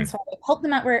 And Hmm. so I've helped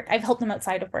them at work, I've helped them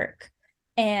outside of work.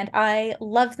 And I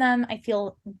love them. I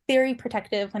feel very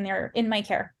protective when they're in my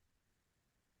care.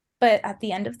 But at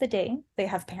the end of the day, they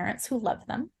have parents who love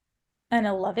them and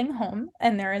a loving home,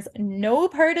 and there is no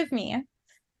part of me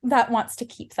that wants to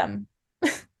keep them.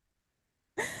 Yeah.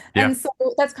 And so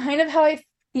that's kind of how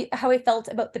I felt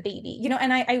about the baby,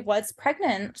 and I was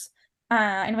pregnant.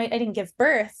 I know I didn't give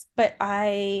birth, but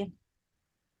I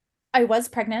was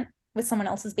pregnant with someone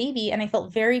else's baby, and I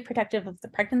felt very protective of the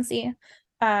pregnancy.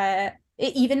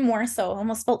 even more so,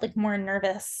 almost felt like more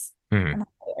nervous. Hmm. And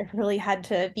I really had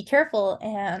to be careful.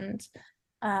 And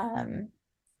um,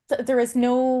 there was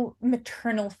no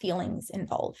maternal feelings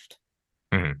involved.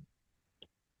 Hmm.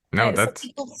 No, So that's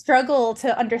people struggle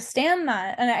to understand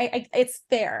that, and it's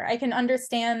fair. I can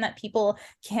understand that people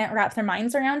can't wrap their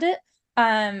minds around it.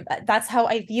 That's how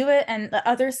I view it. And the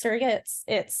other surrogates,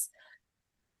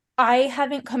 I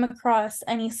haven't come across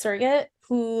any surrogate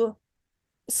who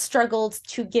struggled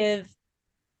to give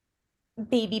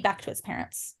baby back to his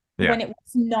parents yeah. when it was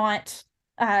not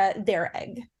their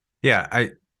egg. Yeah,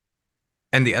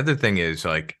 and the other thing is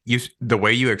like the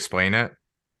way you explain it,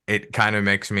 it kind of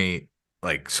makes me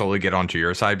like slowly get onto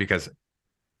your side because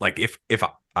like if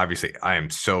obviously I am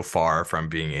so far from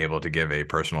being able to give a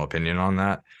personal opinion on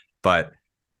that, but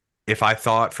if I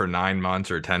thought for 9 months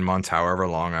or 10 months, however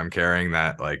long I'm carrying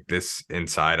that, like this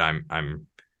inside,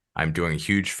 I'm doing a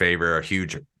huge favor, a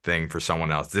huge thing for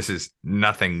someone else. This is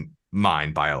nothing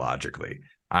mine biologically.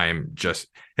 I'm just,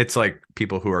 it's like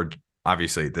people who are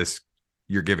obviously this,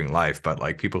 you're giving life, but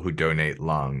like people who donate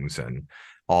lungs and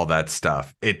all that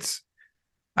stuff.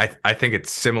 I think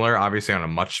it's similar, obviously on a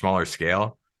much smaller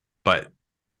scale, but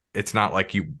it's not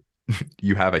like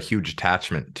you have a huge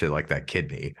attachment to like that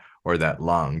kidney or that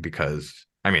lung because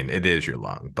I mean it is your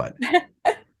lung, but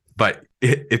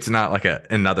it's not like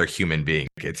another human being.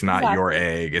 It's not your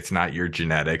Exactly. egg. It's not your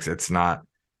genetics. It's not.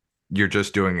 You're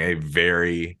just doing a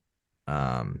very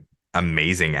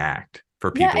amazing act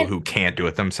for Yeah, people who can't do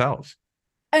it themselves.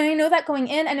 and I know that going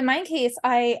in, and in my case,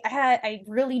 I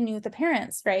really knew the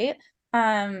parents, right?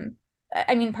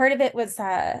 I mean, part of it was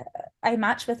I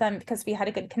matched with them because we had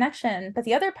a good connection, but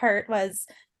the other part was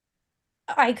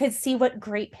I could see what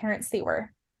great parents they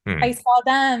were. I Hmm. saw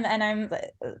them, and I'm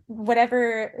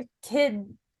whatever kid,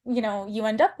 you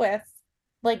end up with,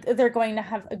 like they're going to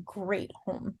have a great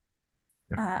home.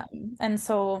 And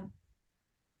so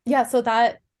yeah, so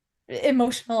that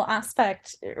emotional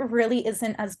aspect really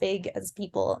isn't as big as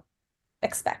people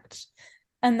expect.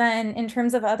 And then in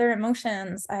terms of other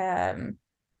emotions,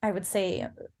 I would say,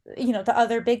 the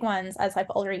other big ones, as I've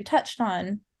already touched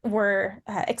on, were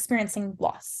experiencing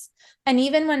loss. And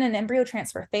even when an embryo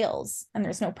transfer fails and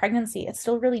there's no pregnancy, it's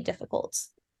still really difficult.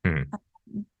 Hmm.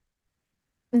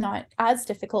 Not as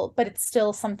difficult, but it's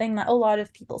still something that a lot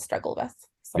of people struggle with.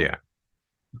 So Yeah.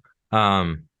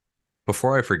 Um,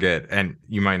 Before I forget, and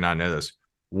you might not know this,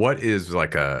 what is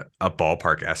like a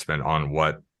ballpark estimate on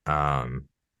what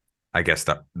I guess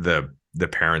the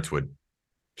parents would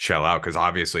shell out? Because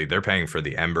obviously they're paying for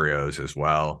the embryos as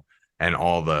well and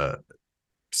all the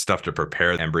stuff to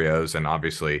prepare embryos, and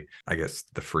obviously I guess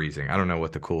the freezing. I don't know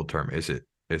what the cool term is. It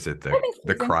I the think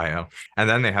the freezing. cryo? And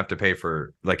then they have to pay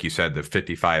for, like you said, the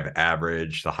 55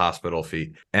 average, the hospital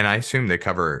fee, and I assume they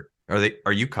cover.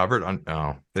 Are you covered on?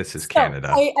 Oh, this is So Canada.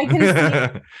 I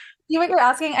can see what you're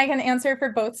asking. I can answer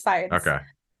for both sides. Okay.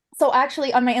 So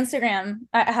actually on my Instagram,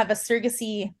 I have a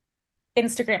surrogacy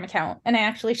Instagram account, and I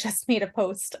actually just made a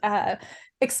post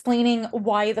explaining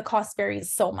why the cost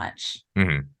varies so much.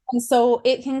 Hmm. And so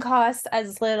it can cost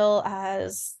as little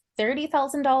as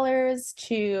 $30,000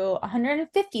 to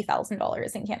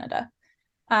 $150,000 in Canada.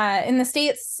 In the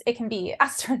States, it can be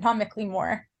astronomically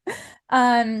more.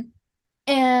 Um,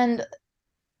 and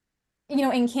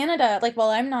in Canada, like while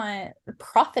I'm not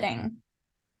profiting,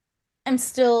 I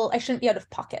shouldn't be out of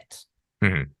pocket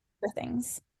Hmm. for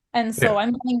things. And so Yeah.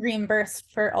 I'm getting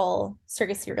reimbursed for all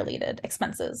surrogacy related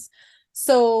expenses.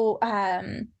 So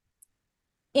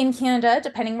in Canada,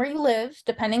 depending where you live,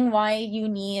 depending why you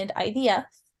need IVF,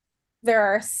 there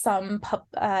are some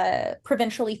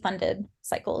provincially funded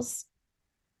cycles,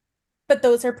 but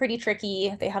those are pretty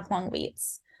tricky. They have long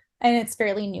waits, and it's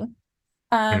fairly new.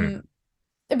 Hmm. Um,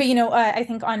 but I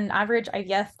think on average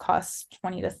IVF costs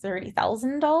 $20,000 to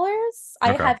 $30,000.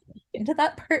 I Okay. haven't looked into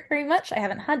that part very much. I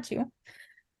haven't had to.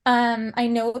 I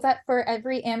know that for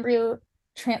every embryo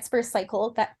transfer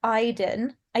cycle that I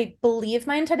did, I believe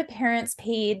my intended parents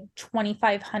paid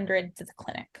 $2,500 to the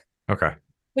clinic, Okay.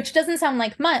 which doesn't sound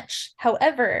like much.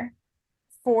 However,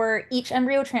 for each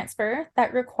embryo transfer,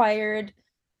 that required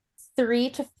 3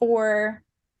 to 4,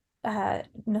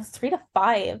 no, 3 to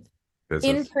 5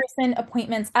 Business. in-person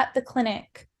appointments at the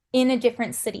clinic in a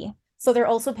different city. So they're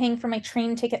also paying for my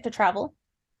train ticket to travel.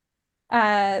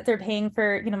 They're paying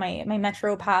for, my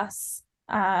Metro pass.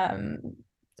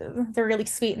 They're really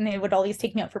sweet, and they would always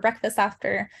take me out for breakfast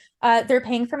after. They're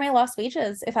paying for my lost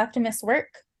wages if I have to miss work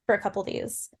for a couple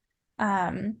days.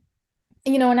 Um,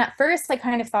 and at first I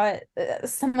kind of thought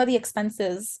some of the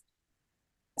expenses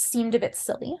seemed a bit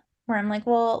silly, where I'm like,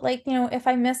 well, like, if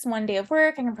I miss one day of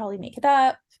work, I can probably make it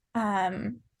up.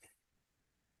 Um,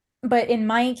 But in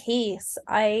my case,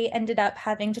 I ended up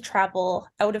having to travel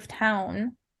out of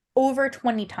town over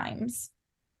 20 times.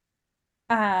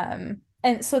 And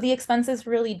so the expenses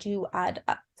really do add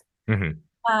up. Hmm.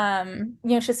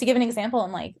 Just to give an example,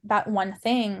 and like that one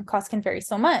thing cost can vary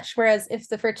so much. Whereas if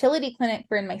the fertility clinic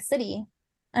were in my city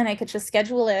and I could just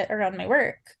schedule it around my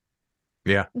work,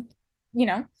 Yeah. you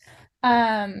know, um,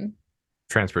 and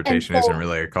Transportation isn't so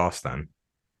really a cost then.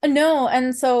 no,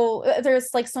 and so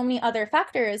there's like so many other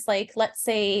factors. Like let's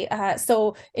say,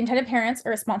 so intended parents are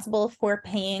responsible for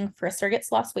paying for a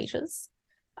surrogate's lost wages,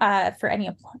 for any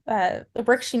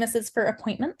work she misses for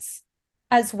appointments,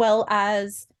 as well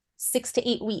as 6 to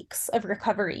 8 weeks of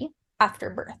recovery after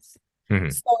birth. Hmm.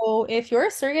 So if your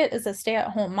surrogate is a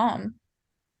stay-at-home mom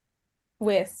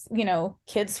with,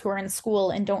 kids who are in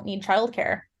school and don't need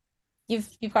childcare, you've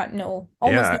got almost no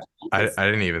Yeah, I, expenses. I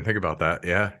didn't even think about that.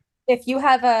 Yeah. If you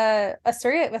have a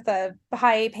surrogate with a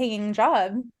high paying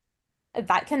job,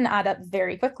 that can add up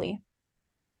very quickly.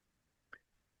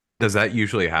 Does that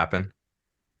usually happen?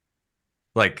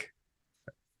 Like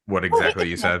what Oh, exactly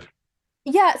you said?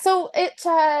 yeah, so it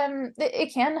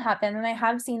can happen, and I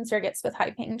have seen surrogates with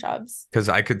high paying jobs. Because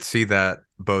I could see that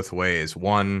both ways.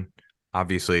 One,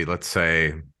 obviously, let's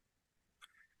say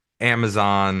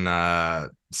Amazon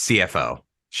CFO.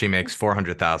 She makes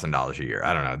 $400,000 a year.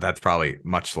 I don't know. That's probably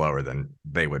much lower than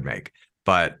they would make.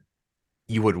 But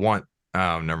you would want.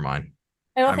 Oh, never mind.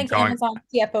 I don't I'm think going. Amazon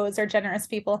CFOs are generous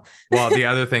people. Well, the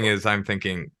other thing is, I'm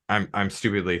thinking. I'm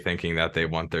stupidly thinking that they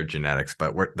want their genetics,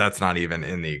 but that's not even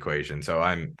in the equation. So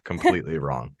I'm completely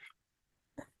wrong.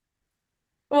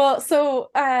 Well, so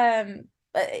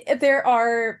there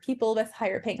are people with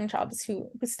higher paying jobs who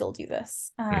still do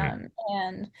this. Hmm.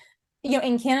 And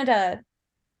in Canada,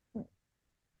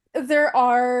 there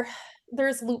are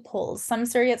there's loopholes. Some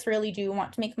surrogates really do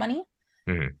want to make money.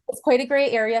 Hmm. It's quite a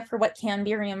gray area for what can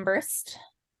be reimbursed,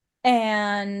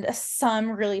 and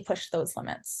some really push those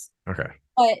limits. Okay.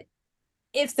 But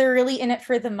if they're really in it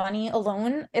for the money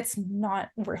alone, it's not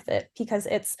worth it because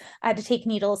I had to take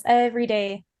needles every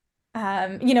day.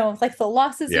 Like the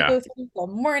losses you Yeah. go through, the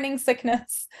morning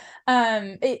sickness.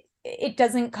 It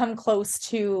doesn't come close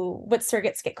to what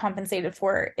surrogates get compensated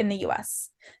for in the US.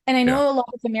 And I Yeah. know a lot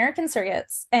of American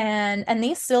surrogates, and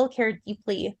they still care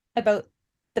deeply about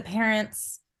the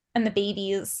parents and the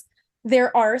babies.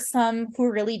 There are some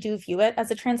who really do view it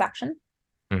as a transaction.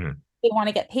 Hmm. They want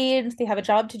to get paid, they have a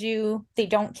job to do, they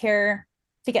don't care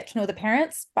to get to know the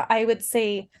parents, but I would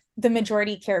say the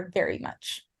majority care very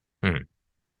much. Hmm.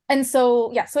 And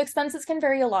so, yeah, so expenses can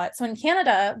vary a lot. So in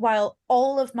Canada, while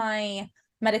all of my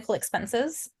medical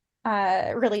expenses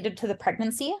related to the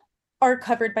pregnancy are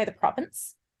covered by the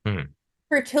province, Hmm.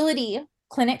 fertility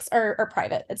clinics are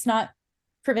private. It's not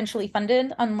provincially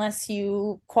funded unless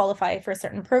you qualify for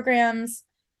certain programs.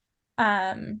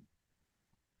 Um,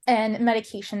 and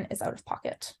medication is out of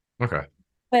pocket. Okay.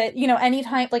 But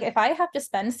anytime, like if I have to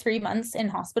spend 3 months in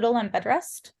hospital on bed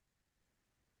rest,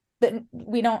 then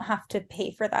we don't have to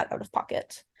pay for that out of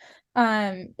pocket.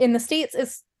 In the States,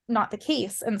 it's not the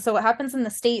case. And so what happens in the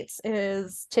States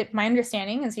is, to my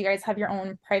understanding, is you guys have your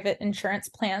own private insurance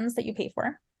plans that you pay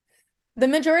for. The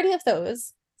majority of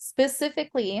those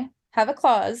specifically have a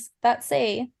clause that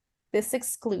say this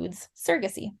excludes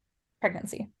surrogacy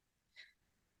pregnancy.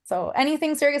 So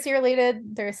anything surrogacy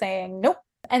related, they're saying nope.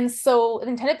 And so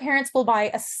intended parents will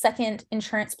buy a second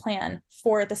insurance plan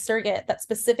for the surrogate that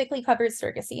specifically covers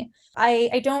surrogacy.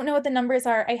 I don't know what the numbers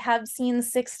are. I have seen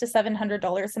 $600 to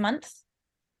 $700 a month.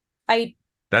 I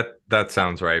That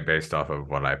sounds right based off of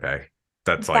what I pay.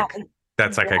 That's That like is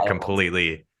that's like a wild.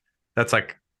 completely that's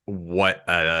like what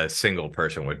a single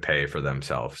person would pay for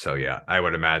themselves. So yeah, I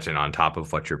would imagine on top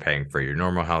of what you're paying for your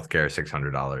normal healthcare,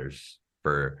 $600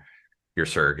 for your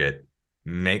surrogate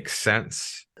makes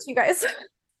sense. You guys.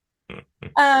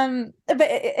 But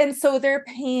and so they're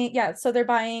paying, yeah, so they're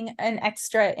buying an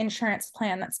extra insurance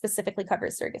plan that specifically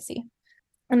covers surrogacy.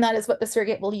 And that is what the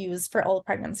surrogate will use for all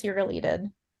pregnancy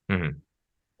related Hmm.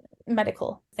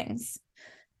 medical things.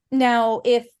 Now,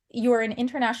 if you're an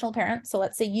international parent, so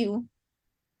let's say you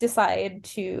decide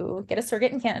to get a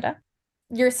surrogate in Canada,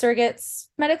 your surrogate's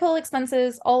medical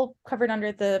expenses all covered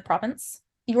under the province.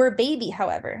 Your baby,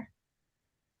 however,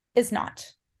 is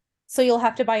not. So you'll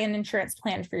have to buy an insurance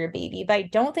plan for your baby, but I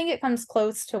don't think it comes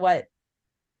close to what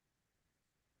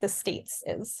the States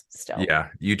is still. Yeah,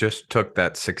 you just took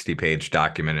that 60-page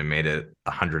document and made it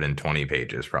 120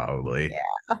 pages probably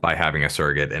Yeah. by having a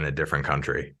surrogate in a different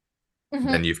country. Then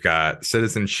Mhm. you've got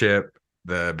citizenship.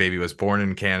 The baby was born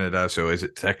in Canada, so is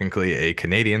it technically a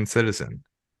Canadian citizen?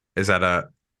 Is that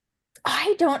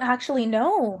I don't actually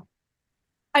know.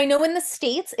 I know in the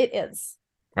States it is.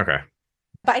 Okay.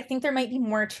 But I think there might be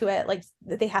more to it, like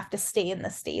they have to stay in the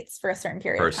States for a certain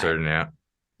period For of time. certain, yeah.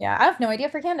 Yeah, I have no idea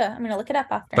for Canada. I'm gonna look it up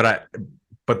But after. I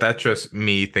but that's just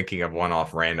me thinking of one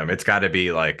off random. It's got to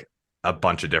be like a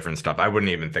bunch of different stuff. I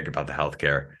wouldn't even think about the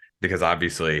healthcare because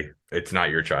obviously it's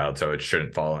not your child, so it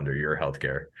shouldn't fall under your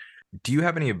healthcare. Do you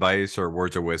have any advice or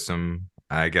words of wisdom,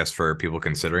 I guess, for people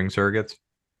considering surrogates?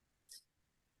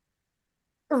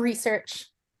 Research.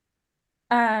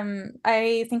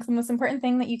 I think the most important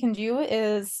thing that you can do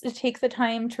is to take the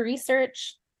time to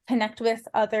research, connect with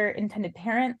other intended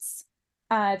parents.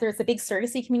 There's a big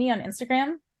surrogacy community on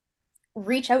Instagram.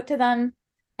 Reach out to them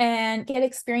and get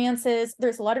experiences.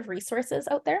 There's a lot of resources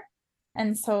out there.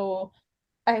 And so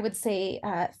I would say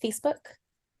Facebook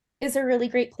is a really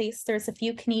great place. There's a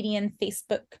few Canadian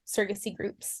Facebook surrogacy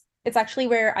groups. It's actually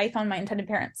where I found my intended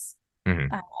parents.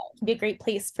 Mm-hmm. It can be a great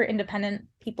place for independent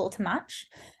people to match.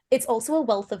 It's also a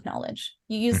wealth of knowledge.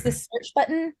 You use the Mm-hmm. search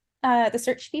button, the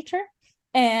search feature,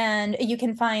 and you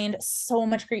can find so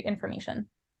much great information.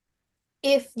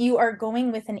 If you are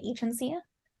going with an agency,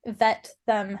 vet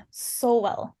them so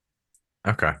well.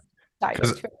 Okay. Dive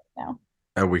Because into it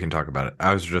now. we can talk about it.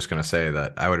 I was just going to say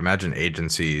that I would imagine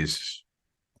agencies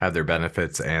have their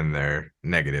benefits and their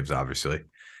negatives, obviously.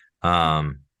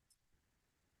 Um,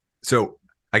 so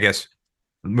I guess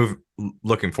move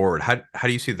looking forward, how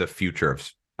do you see the future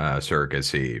of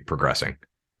surrogacy progressing?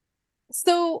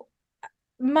 So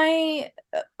my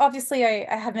obviously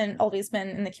I haven't always been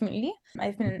in the community.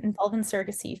 I've been involved in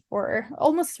surrogacy for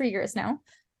almost 3 years now.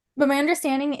 But my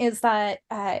understanding is that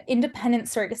independent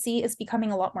surrogacy is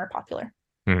becoming a lot more popular.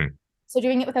 Mm-hmm. So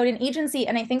doing it without an agency,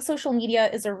 and I think social media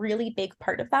is a really big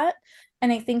part of that.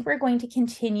 And I think we're going to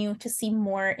continue to see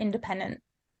more independent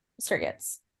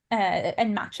surrogates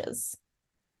and matches,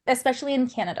 especially in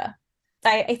Canada.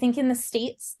 I think in the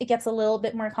States, it gets a little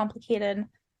bit more complicated,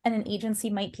 and an agency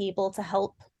might be able to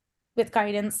help with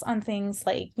guidance on things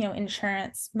like,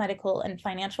 insurance, medical, and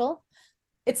financial.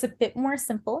 It's a bit more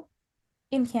simple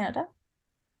in Canada.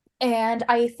 And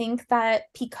I think that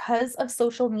because of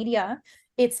social media,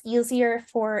 it's easier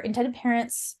for intended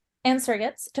parents and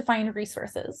surrogates to find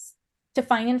resources, to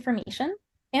find information,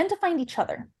 and to find each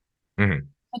other. Mm-hmm.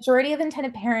 Majority of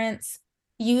intended parents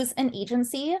use an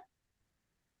agency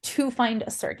to find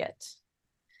a surrogate.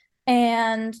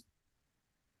 And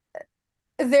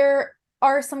there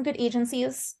are some good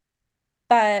agencies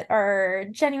that are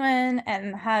genuine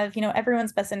and have,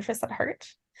 everyone's best interest at heart.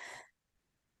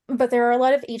 But there are a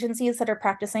lot of agencies that are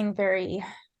practicing very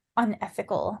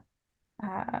unethical.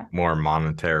 More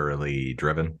monetarily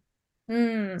driven.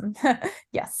 Mm,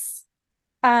 yes.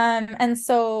 And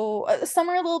so some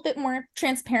are a little bit more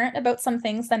transparent about some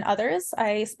things than others.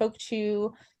 I spoke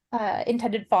to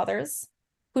intended fathers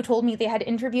who told me they had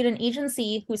interviewed an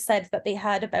agency who said that they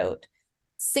had about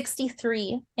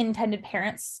 63 intended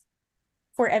parents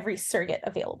for every surrogate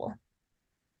available.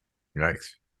 Yikes.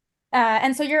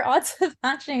 And so your odds of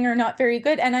matching are not very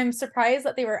good. And I'm surprised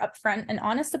that they were upfront and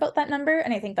honest about that number.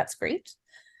 And I think that's great.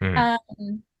 Mm-hmm.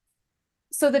 Um,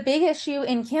 so the big issue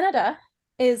in Canada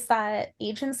is that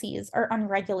agencies are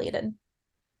unregulated.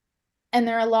 And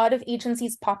there are a lot of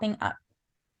agencies popping up.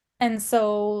 And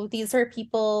so these are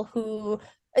people who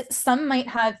some might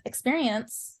have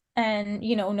experience and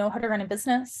know how to run a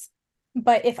business.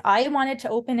 But if I wanted to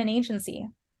open an agency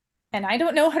and I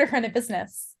don't know how to run a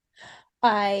business,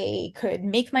 I could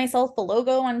make myself a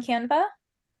logo on Canva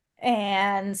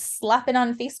and slap it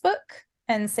on Facebook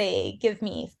and say, give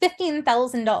me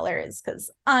 $15,000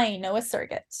 because I know a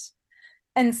surrogate.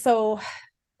 And so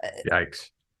Yikes.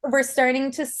 we're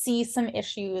starting to see some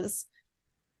issues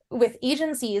with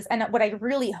agencies. And what I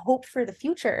really hope for the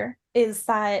future is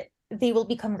that they will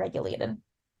become regulated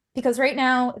because right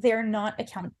now they're not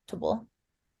accountable.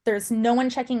 There's no one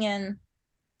checking in.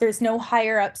 There's no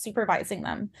higher up supervising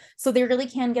them. So they really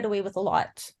can get away with a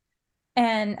lot.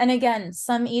 And again,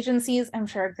 some agencies I'm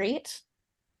sure are great.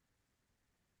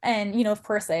 And of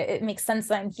course it makes sense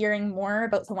that I'm hearing more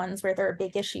about the ones where there are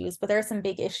big issues, but there are some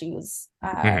big issues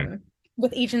Mm-hmm.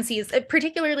 with agencies,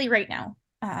 particularly right now.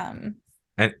 And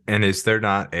is there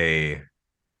not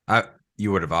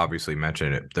you would have obviously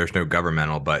mentioned it. There's no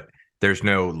governmental, but there's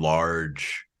no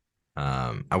large,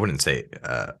 I wouldn't say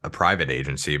a private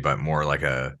agency, but more like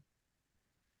a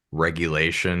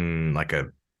regulation,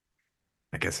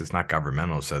 I guess it's not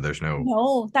governmental, so there's no.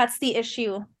 No, that's the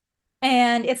issue.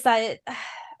 And it's that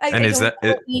And I is don't that know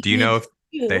what it? we Do you know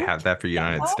need if to they do have to that for get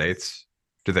United that. States?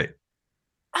 Do they?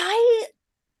 I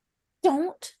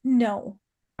don't know.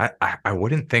 I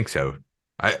wouldn't think so.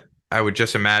 I I would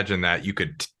just imagine that you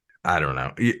could. I don't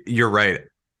know. You're right.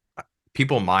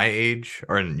 People my age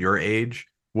or in your age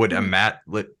would a Mhm. mat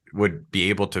would be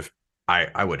able to,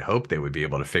 I would hope they would be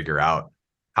able to figure out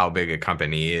how big a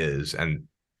company is. And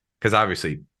because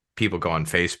obviously people go on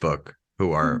Facebook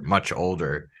who are Mhm. much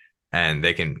older and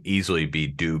they can easily be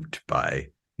duped by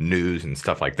news and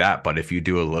stuff like that. But if you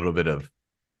do a little bit of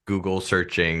Google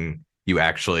searching, you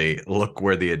actually look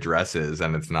where the address is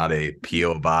and it's not a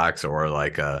PO box or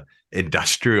like a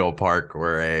industrial park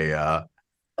or a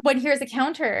When here's a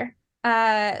counter,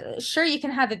 sure, you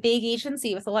can have a big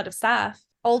agency with a lot of staff.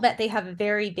 I'll bet they have a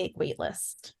very big wait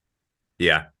list.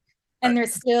 yeah, And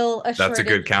there's still a that's a shortage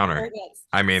good of counter. surrogates.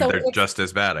 I mean, So they're it's just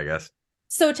as bad, I guess.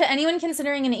 so to anyone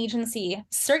considering an agency,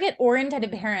 surrogate or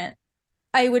intended parent,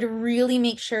 I would really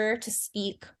make sure to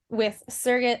speak with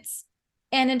surrogates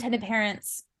and intended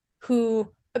parents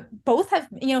who both have,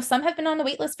 some have been on the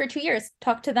wait list for 2 years.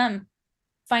 Talk to them,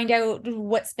 find out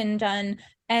what's been done,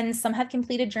 and some have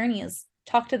completed journeys.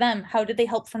 Talk to them. How did they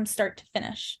help from start to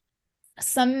finish?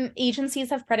 Some agencies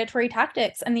have predatory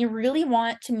tactics and they really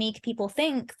want to make people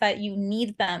think that you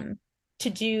need them to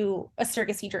do a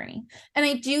surrogacy journey. And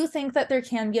I do think that there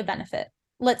can be a benefit.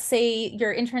 Let's say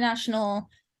you're international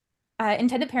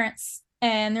intended parents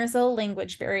and there's a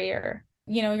language barrier.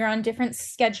 You're on different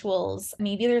schedules.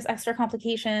 Maybe there's extra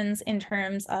complications in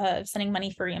terms of sending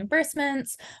money for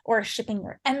reimbursements or shipping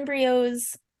your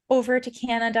embryos over to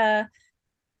Canada.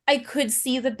 I could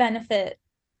see the benefit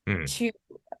Mhm. to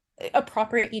a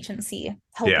proper agency Yeah,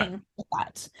 helping with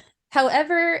that.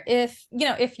 However, if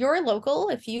you're local,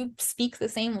 if you speak the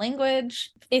same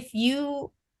language, if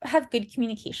you have good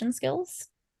communication skills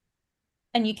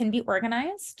and you can be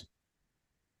organized,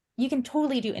 you can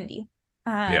totally do indie.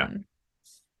 yeah, Um,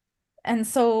 and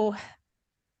so,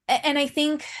 and I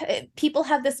think people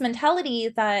have this mentality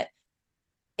that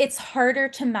it's harder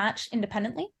to match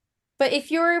independently. But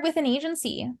if you're with an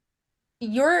agency,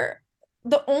 you're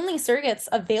the only surrogates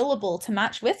available to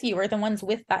match with you are the ones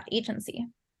with that agency.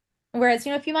 Whereas,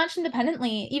 if you match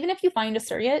independently, even if you find a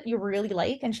surrogate you really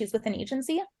like and she's with an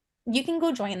agency, you can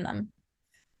go join them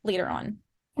later on.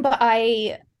 But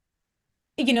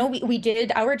we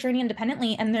did our journey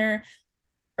independently, and there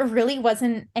really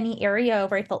wasn't any area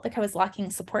where I felt like I was lacking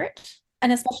support.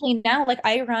 And especially now, like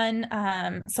I run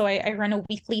a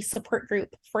weekly support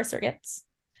group for surrogates.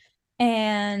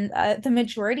 And the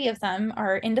majority of them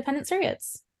are independent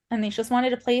surrogates. And they just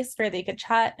wanted a place where they could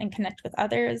chat and connect with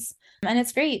others. And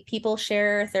it's great. People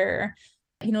share their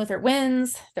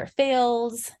wins, their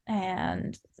fails,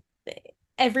 and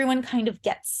everyone kind of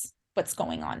gets what's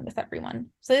going on with everyone.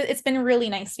 So it's been really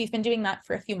nice. We've been doing that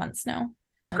for a few months now.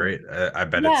 great. I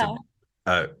bet it's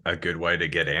Yeah. a good way to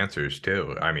get answers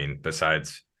too. I mean,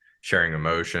 besides sharing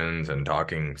emotions and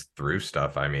talking through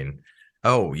stuff. I mean,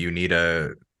 oh, you need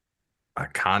a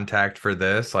contact for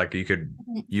this. Like you could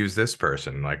use this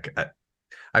person. Like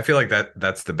I feel like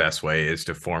that's the best way is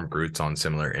to form groups on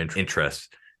similar interests,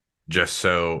 just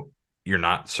so you're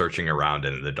not searching around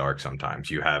in the dark. Sometimes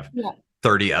you have Yeah.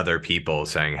 30 other people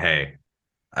saying, "Hey,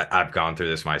 I've gone through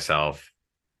this myself.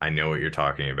 I know what you're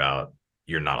talking about.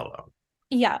 You're not alone."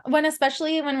 Yeah,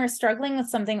 especially when we're struggling with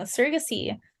something with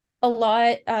surrogacy, a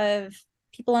lot of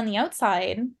people on the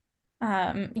outside,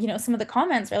 some of the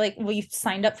comments are like, well, you've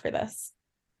signed up for this.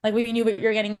 Like, we knew what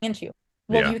you're getting into.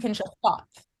 Well, Yeah, you can just stop.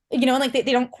 And like they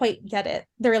don't quite get it.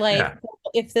 They're like, yeah. well,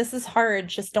 if this is hard,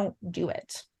 just don't do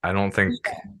it. I don't think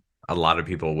a lot of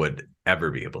people would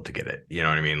ever be able to get it. You know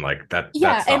what I mean? Like Yeah,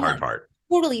 that's the and hard that's part.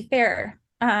 totally fair.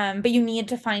 But you need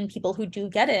to find people who do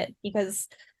get it because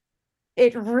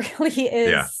it really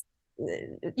Yeah.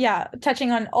 is, yeah,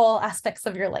 touching on all aspects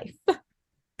of your life.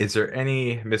 Is there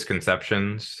any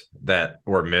misconceptions that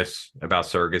or myths about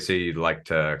surrogacy you'd like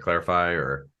to clarify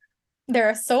or There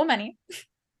are so many.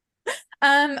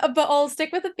 But I'll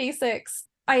stick with the basics.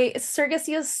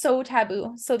 Surrogacy is so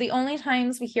taboo. So the only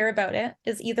times we hear about it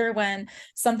is either when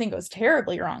something goes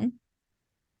terribly wrong,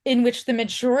 in which the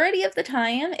majority of the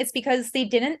time it's because they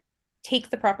didn't take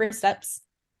the proper steps.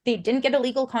 They didn't get a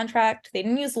legal contract, they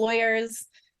didn't use lawyers,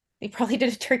 they probably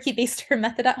did a turkey baster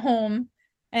method at home,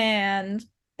 and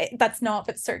that's not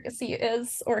what surrogacy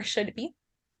is or should be.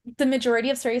 The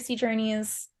majority of surrogacy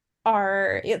journeys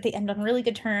they end on really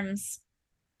good terms.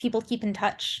 People keep in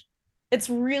touch. It's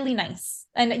really nice.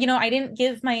 And I didn't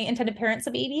give my intended parents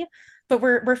a baby, but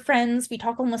we're friends. We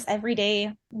talk almost every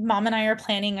day. Mom and I are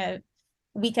planning a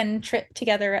weekend trip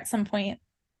together at some point.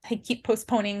 I keep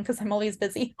postponing because I'm always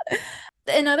busy.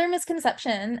 Another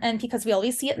misconception, and because we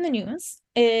always see it in the news,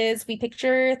 is we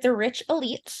picture the rich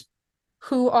elite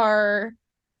who are,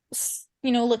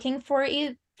 looking for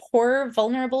a poor,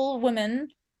 vulnerable woman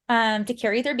to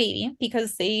carry their baby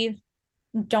because they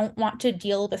don't want to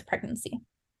deal with pregnancy.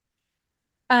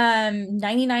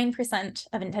 99%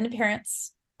 of intended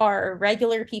parents are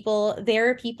regular people.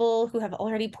 They're people who have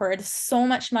already poured so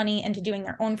much money into doing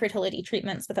their own fertility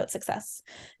treatments without success.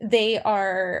 They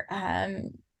are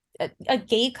a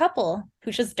gay couple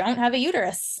who just don't have a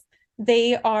uterus.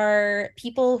 They are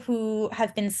people who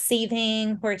have been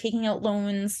saving, who are taking out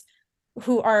loans,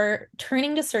 who are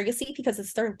turning to surrogacy because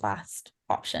it's their last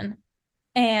option.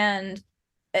 And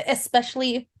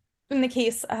especially in the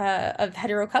case of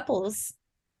hetero couples,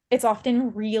 it's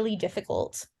often really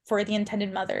difficult for the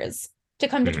intended mothers to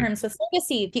come to Hmm. terms with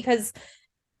surrogacy because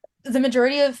the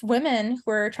majority of women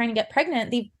who are trying to get pregnant,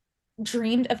 they've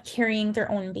dreamed of carrying their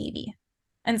own baby.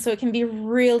 And so it can be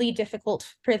really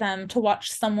difficult for them to watch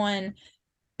someone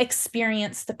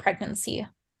experience the pregnancy.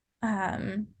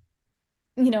 Um,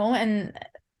 and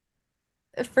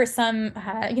for some,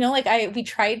 we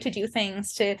tried to do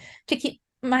things to keep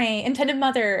my intended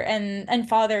mother and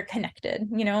father connected,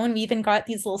 and we even got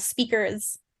these little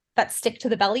speakers that stick to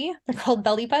the belly. They're called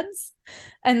belly buds.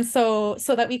 And so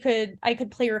that I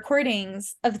could play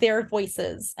recordings of their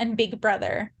voices and Big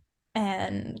Brother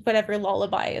and whatever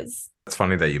lullabies. It's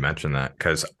funny that you mentioned that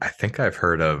because I think I've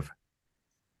heard of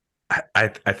I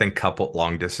think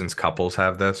long distance couples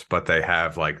have this, but they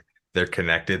have like they're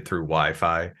connected through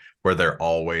Wi-Fi where they're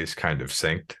always kind of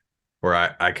synced. Where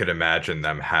I could imagine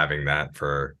them having that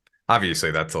for obviously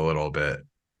that's a little bit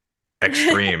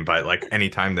extreme, but like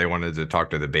anytime they wanted to talk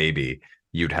to the baby,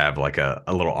 you'd have like a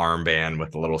little armband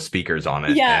with the little speakers on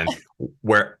it. Yeah. And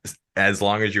where as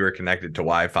long as you were connected to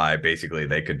Wi-Fi, basically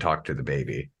they could talk to the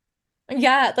baby.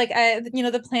 Yeah,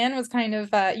 the plan was kind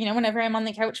of, whenever I'm on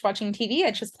the couch watching TV,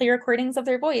 I just play recordings of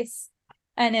their voice.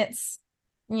 And it's,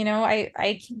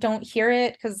 I don't hear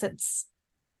it because it's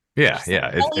Yeah, just in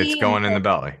yeah. the It's belly. And going in the so,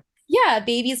 belly. yeah,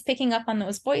 babies picking up on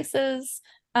those voices.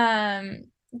 Um,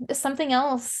 Something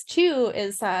else too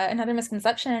is another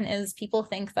misconception is people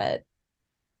think that,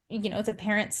 the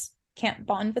parents can't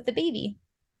bond with the baby.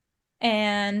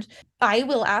 And I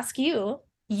will ask you,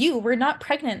 you were not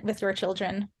pregnant with your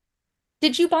children.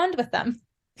 Did you bond with them?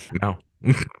 No.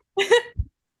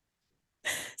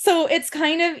 So it's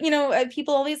kind of,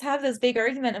 people always have this big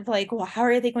argument of like, well, how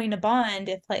are they going to bond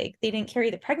if like they didn't carry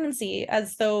the pregnancy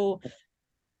as though,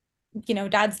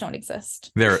 dads don't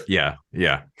exist. There, yeah,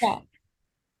 yeah. Yeah.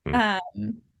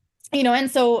 Mm.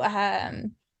 And so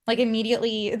like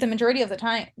immediately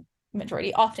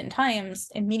the oftentimes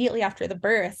immediately after the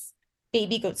birth,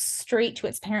 baby goes straight to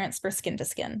its parents for skin to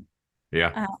skin.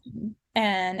 Yeah.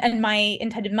 And my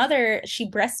intended mother, she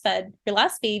breastfed her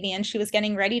last baby and she was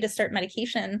getting ready to start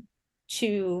medication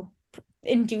to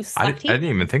induce I lactation.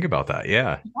 didn't even think about that.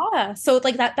 Yeah. Yeah. So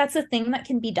like that's a thing that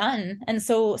can be done. And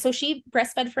so she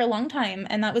breastfed for a long time.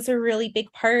 And that was a really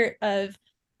big part of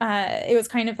it was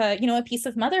kind of a piece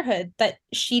of motherhood that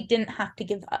she didn't have to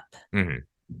give up. Hmm.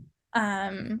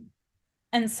 Um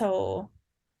and so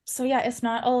yeah, it's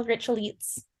not all rich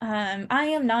elites. I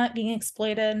am not being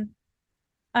exploited.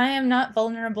 I am not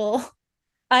vulnerable.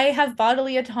 I have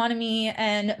bodily autonomy,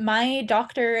 and my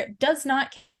doctor does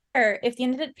not care if the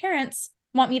intended parents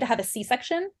want me to have a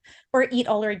C-section or eat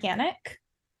all organic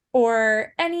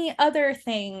or any other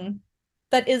thing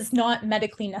that is not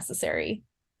medically necessary.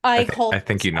 I I call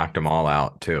think you knocked them all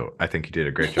out too. I think you did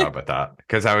a great job with that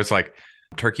because I was like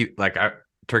turkey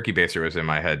turkey baster was in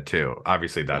my head too.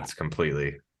 Obviously yeah. that's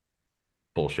completely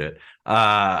bullshit.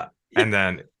 And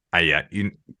then yeah,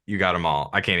 you got them all.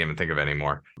 I can't even think of any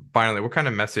more. Finally, what kind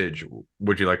of message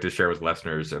would you like to share with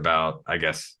listeners about, I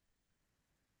guess,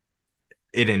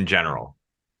 it in general?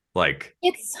 Like,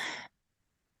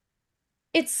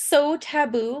 It's so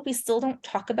taboo. We still don't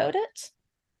talk about it.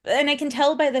 And I can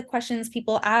tell by the questions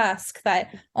people ask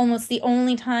that almost the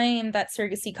only time that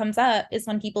surrogacy comes up is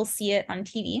when people see it on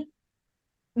TV,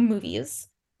 movies,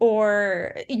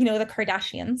 or, the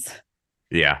Kardashians.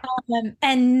 yeah,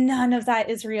 And none of that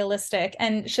is realistic.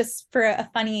 And just for a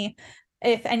funny,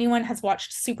 if anyone has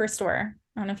watched Superstore,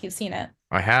 I don't know if you've seen it.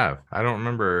 I have. I don't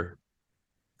remember.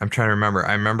 I'm trying to remember.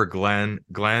 I remember Glenn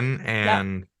Yeah,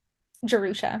 and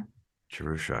Jerusha.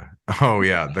 Jerusha. Oh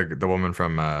yeah, the woman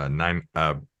from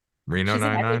Reno She's in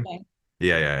 99. everything.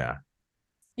 Yeah, yeah, yeah.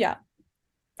 Yeah.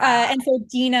 Ah, And so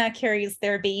Dina carries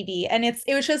their baby. And it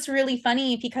was just really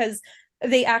funny because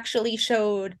they actually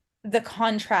showed the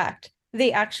contract.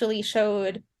 They actually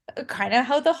showed kind of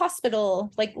how the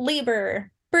hospital, like labor,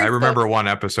 I birth book. remember one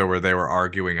episode where they were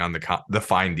arguing on the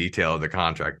fine detail of the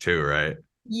contract too, right?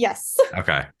 Yes.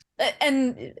 Okay.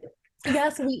 And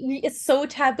yes, it's so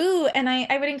taboo. And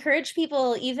I would encourage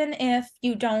people, even if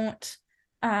you don't,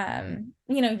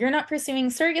 you're not pursuing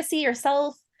surrogacy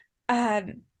yourself,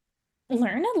 um,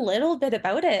 learn a little bit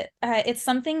about it. It's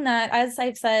something that, as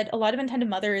I've said, a lot of intended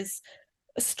mothers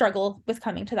struggle with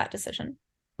coming to that decision.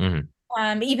 Hmm.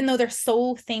 Even though they're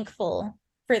so thankful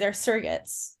for their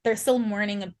surrogates, they're still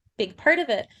mourning a big part of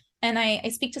it. And I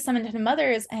speak to some intended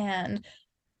mothers, and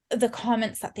the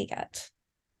comments that they get,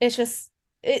 it's just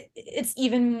it's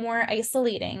even more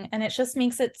isolating, and it just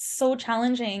makes it so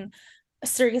challenging.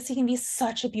 Surrogacy can be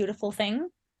such a beautiful thing.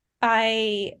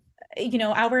 I,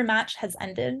 our match has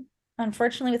ended,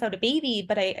 unfortunately, without a baby,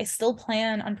 but I still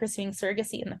plan on pursuing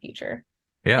surrogacy in the future.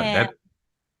 Yeah, And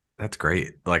that's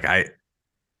great. Like I,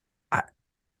 I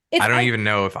it's don't I'm even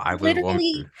know if I would want.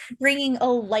 literally bringing a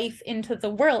life into the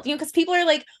world, because people are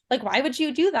like, why would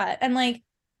you do that? And like,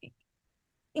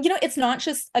 it's not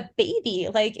just a baby,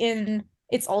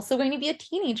 it's also going to be a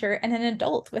teenager and an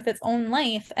adult with its own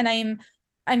life. And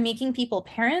I'm making people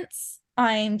parents.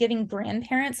 I'm giving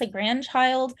grandparents a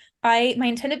grandchild. My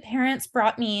intended parents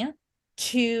brought me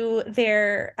to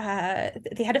they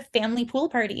had a family pool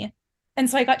party. And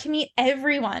so I got to meet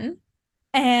everyone.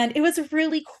 And it was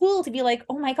really cool to be like,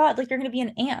 oh my God, like you're going to be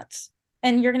an aunt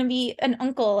and you're going to be an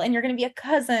uncle and you're going to be a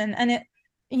cousin. And it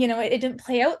didn't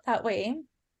play out that way,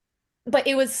 but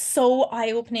it was so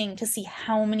eye-opening to see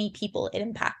how many people it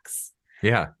impacts.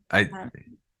 Yeah, Um,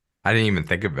 I didn't even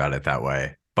think about it that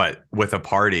way. But with a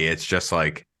party, it's just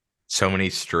like so many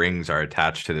strings are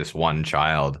attached to this one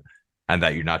child, and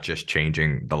that you're not just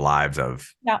changing the lives of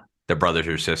yeah, the brothers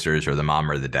or sisters or the mom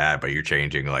or the dad, but you're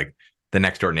changing like the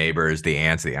next door neighbors, the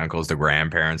aunts, the uncles, the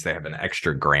grandparents. They have an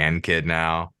extra grandkid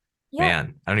now. yeah.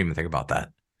 Man, I don't even think about that.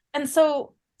 And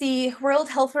so the World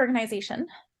Health Organization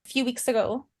a few weeks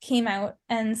ago came out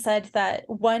and said that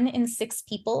 1 in 6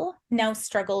 people now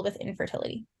struggle with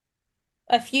infertility.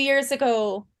 A few years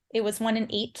ago, it was 1 in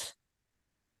 8.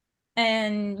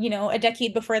 And, a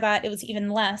decade before that, it was even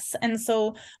less. And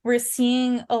so we're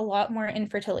seeing a lot more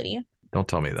infertility, Don't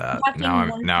tell me that. Now impacting I'm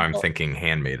more now I'm people. thinking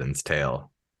Handmaiden's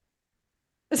Tale.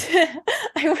 I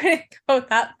wouldn't go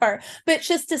that far, but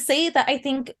just to say that I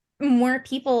think more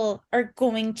people are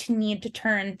going to need to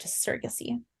turn to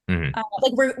surrogacy. Hmm.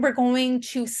 Like we're going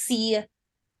to see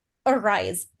a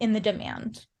rise in the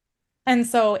demand. And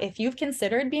so if you've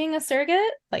considered being a surrogate,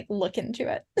 like look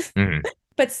into it. Hmm.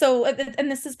 But so, and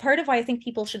this is part of why I think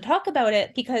people should talk about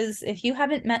it, because if you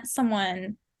haven't met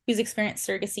someone who's experienced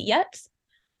surrogacy yet,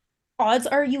 odds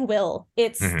are you will.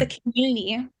 It's the Hmm.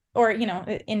 community, or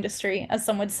industry, as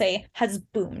some would say, has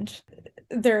boomed.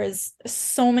 There is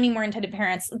so many more intended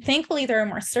parents. Thankfully, there are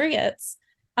more surrogates,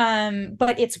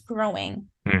 but it's growing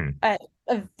Hmm. at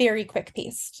a very quick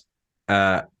pace.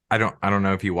 Uh, I don't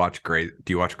know if you watch Grey.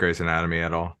 Do you watch Grey's Anatomy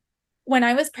at all? When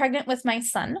I was pregnant with my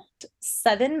son,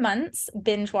 7 months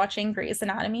binge watching Grey's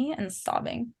Anatomy and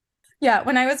sobbing. Yeah,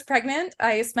 when I was pregnant,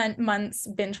 I spent months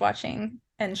binge watching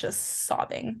and just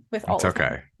sobbing with It's all of my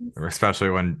okay, friends. especially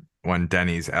when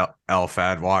Denny's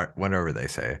Elfad, whatever they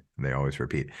say, they always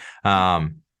repeat.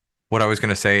 What I was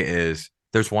gonna say is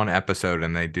there's one episode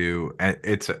and they do, and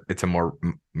it's a more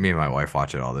me and my wife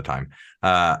watch it all the time.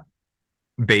 Uh,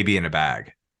 Baby in a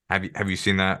Bag. Have you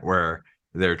seen that where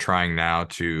they're trying now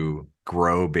to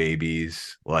grow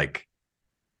babies like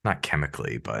not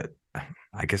chemically, but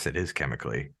I guess it is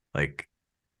chemically. Like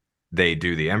they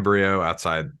do the embryo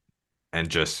outside and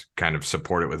just kind of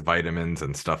support it with vitamins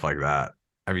and stuff like that.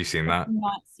 Have you seen I've that?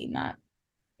 not seen that.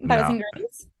 That was No. in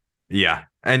Grey's. Yeah. Okay.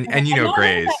 And I'm not like that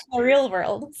Grays. in the real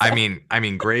world, I so mean, I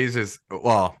mean Grays is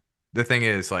well, the thing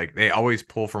is like they always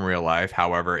pull from real life.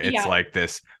 However, it's yeah, like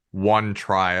this one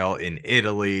trial in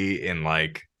Italy in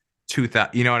like 2000,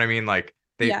 you know what I mean? Like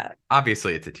they yeah,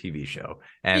 obviously it's a TV show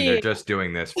and they're yeah. just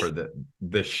doing this for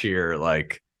the sheer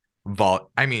like vault.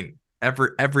 I mean,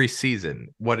 every season,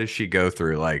 what does she go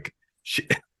through? Like she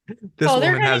this Oh,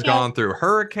 they're woman has running out. gone through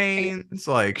hurricanes,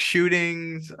 like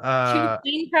shootings. 2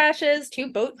 plane crashes,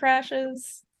 2 boat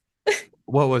crashes.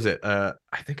 What was it? I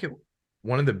think it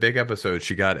one of the big episodes.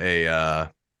 She got a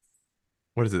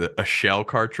what is it? A shell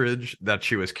cartridge that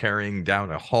she was carrying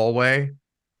down a hallway. You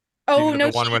Oh know the no,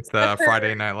 one with the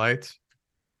Friday Night Lights.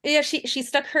 she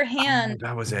stuck her Oh, hand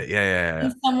that was it. Yeah, yeah,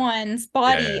 in someone's yeah,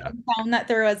 yeah, body yeah, and found that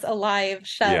there was a live yeah,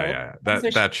 shell. yeah.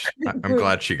 And so she I'm grew.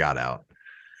 glad she got out.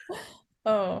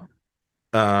 Oh,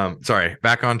 Sorry.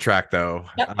 Back on track though.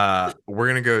 yep. We're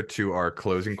gonna go to our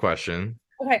closing question.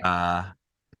 Okay. Uh,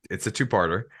 it's a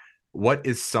two-parter. What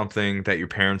is something that your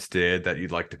parents did that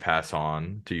you'd like to pass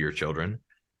on to your children?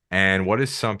 And what is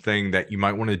something that you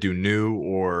might want to do new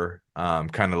or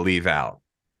kind of leave out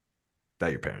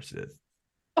that your parents did?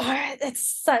 Oh, it's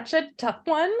such a tough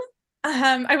one.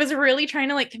 I was really trying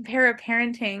to like compare a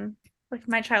parenting, like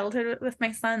my childhood with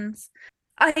my son's.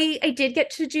 I did get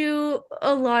to do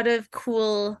a lot of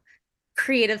cool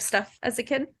creative stuff as a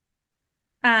kid.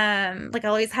 Like I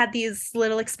always had these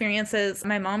little experiences.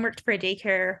 My mom worked for a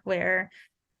daycare where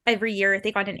every year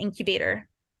they got an incubator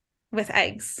with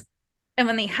eggs. And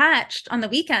when they hatched on the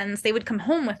weekends, they would come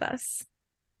home with us.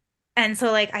 And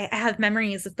so like I have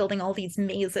memories of building all these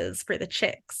mazes for the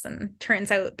chicks, and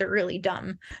turns out they're really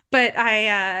dumb. But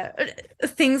I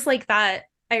things like that,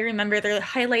 I remember they're the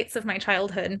highlights of my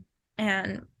childhood.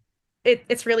 And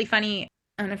it's really funny.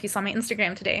 I don't know if you saw my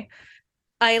Instagram today.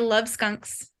 I love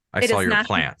skunks. I It saw is your National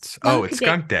plants. Oh, Skunk it's Day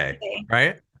Skunk Day, today.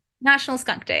 right? National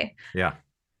Skunk Day. Yeah.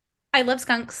 I love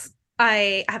skunks.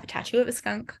 I have a tattoo of a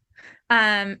skunk.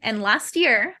 And last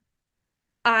year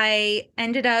I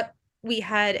ended up, we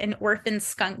had an orphan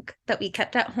skunk that we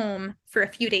kept at home for a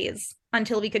few days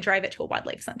until we could drive it to a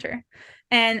wildlife center.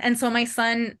 And so my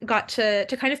son got to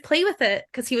kind of play with it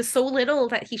because he was so little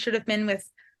that he should have been with,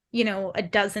 a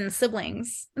dozen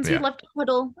siblings. And so he Yeah. loved to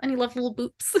cuddle and he loved little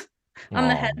boops on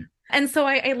the head. Oh, And so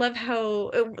I love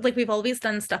how like we've always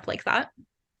done stuff like that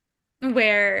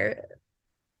where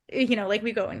like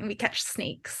we go and we catch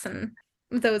snakes, and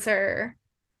those are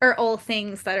all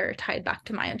things that are tied back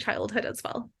to my childhood as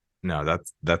well. no,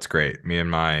 that's great. Me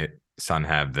and my son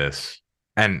have this.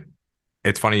 And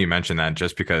it's funny you mentioned that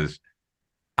just because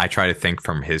I try to think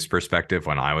from his perspective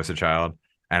when I was a child.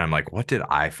 And I'm like, what did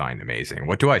I find amazing?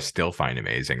 What do I still find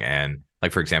amazing? And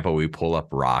like, for example, we pull up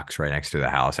rocks right next to the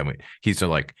house and he's still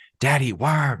like, Daddy,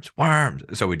 worms, worms.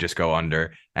 So we just go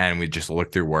under and we just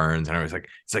look through worms. And I was like,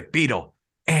 it's like beetle,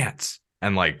 ants.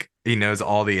 And like, he knows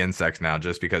all the insects now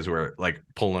just because we're like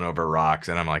pulling over rocks.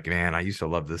 And I'm like, man, I used to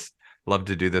love this, love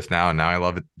to do this now. And now I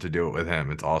love it to do it with him.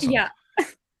 It's awesome. Yeah.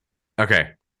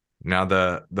 Okay. Now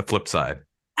the flip side.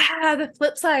 The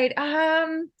flip side.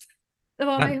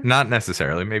 Well, Not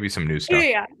necessarily, maybe some new stuff.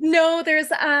 yeah. No, there's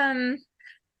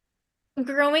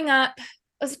growing up,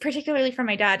 was particularly for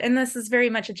my dad, and this is very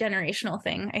much a generational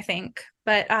thing, I think,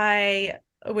 but I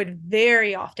would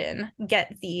very often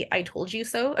get the I told you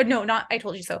so. No, not I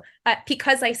told you so.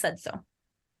 Because I said so.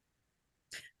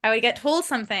 I would get told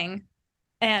something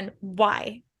and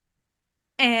why?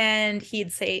 And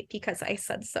he'd say, because I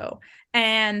said so.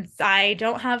 And I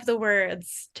don't have the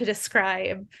words to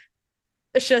describe.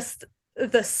 It's just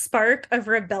the spark of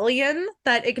rebellion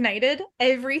that ignited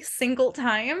every single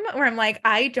time, where I'm like,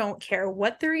 I don't care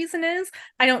what the reason is.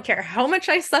 I don't care how much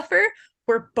I suffer.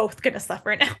 We're both going to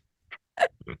suffer now.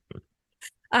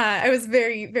 I was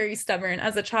very, very stubborn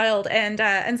as a child.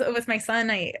 And so with my son,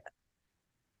 I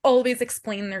always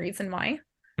explain the reason why.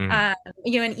 Mhm.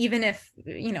 And even if,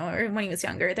 or when he was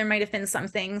younger, there might have been some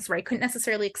things where I couldn't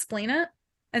necessarily explain it.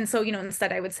 And so,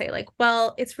 instead I would say like,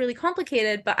 well, it's really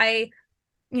complicated, but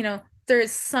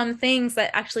there's some things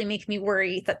that actually make me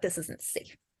worry that this isn't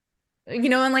safe. And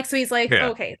like, so he's like, Yeah.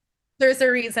 okay, there's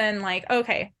a reason, like,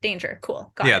 okay, danger,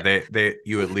 cool, got Yeah, it.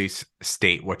 you at least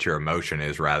state what your emotion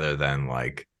is rather than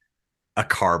like a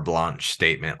carte blanche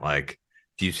statement like,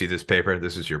 do you see this paper?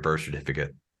 This is your birth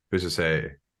certificate. Who's to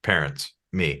say? Parents,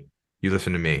 me. You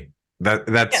listen to me. Yeah,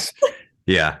 That's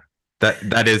yeah.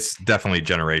 That is definitely a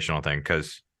generational thing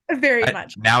because very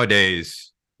much.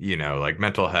 nowadays, like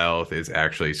mental health is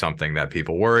actually something that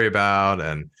people worry about,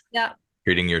 and Yeah.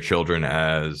 treating your children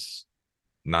as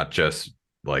not just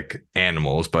like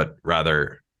animals, but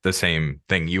rather the same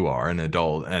thing you are, an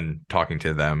adult, and talking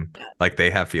to them like they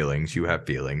have feelings, you have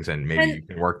feelings, and maybe And you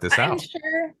can work this I'm out.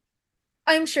 sure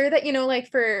I'm sure that,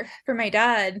 like for my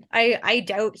dad, I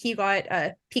doubt he got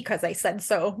because I said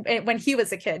so when he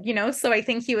was a kid. So I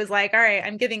think he was like, all right,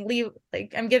 I'm giving leave,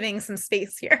 like I'm giving some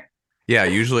space here. Yeah,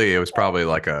 usually it was probably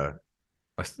like a,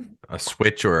 a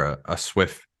switch or a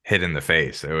swift hit in the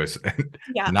face. It was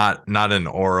Yeah. not an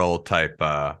oral type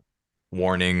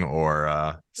warning or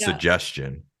Yeah.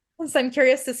 suggestion. So I'm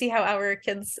curious to see how our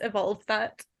kids evolve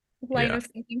that line Yeah. of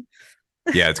thinking.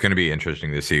 Yeah, it's going to be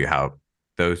interesting to see how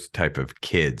those type of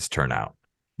kids turn out.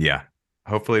 Yeah.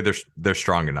 Hopefully they're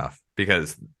strong enough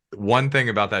because one thing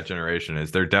about that generation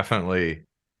is they're definitely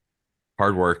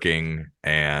hardworking,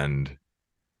 and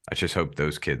I just hope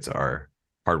those kids are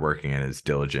hardworking and as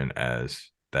diligent as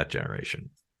that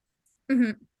generation.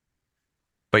 Mhm.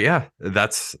 But yeah,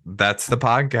 that's the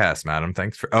podcast, madam.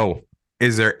 Thanks for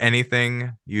is there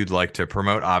anything you'd like to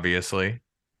promote? Obviously.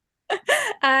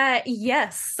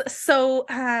 Yes. So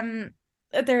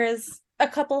there is a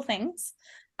couple things.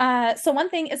 So one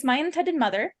thing is my intended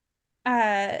mother.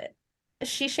 Uh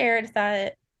she shared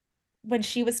that when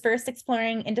she was first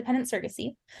exploring independent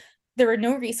surrogacy, there were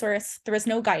no resource, there was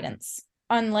no guidance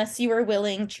unless you were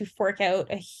willing to fork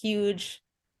out a huge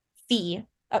fee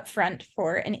up front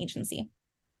for an agency.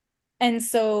 And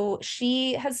so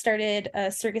she has started a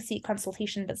surrogacy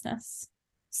consultation business.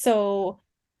 So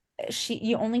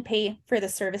you only pay for the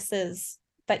services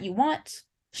that you want.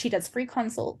 She does free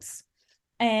consults.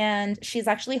 And she's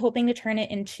actually hoping to turn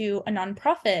it into a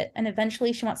nonprofit. And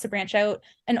eventually she wants to branch out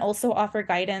and also offer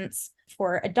guidance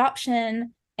for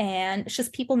adoption and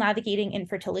just people navigating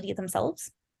infertility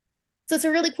themselves. So it's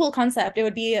a really cool concept. It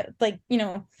would be like,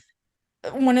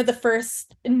 one of the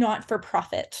first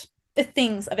not-for-profit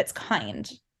things of its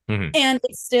kind. Mm-hmm. And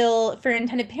it's still for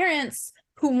intended parents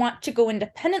who want to go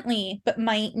independently but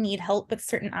might need help with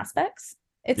certain aspects.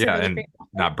 It's a really and great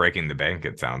not breaking the bank,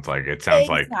 it sounds like.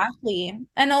 exactly.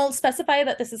 And I'll specify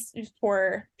that this is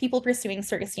for people pursuing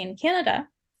surrogacy in Canada,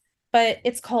 but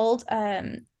it's called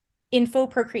info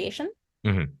procreation.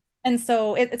 Mm-hmm. And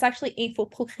so it's actually info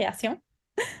procreation.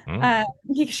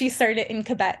 She started in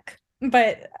Quebec,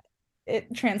 but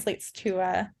it translates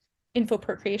to info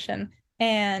procreation.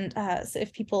 And so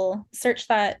if people search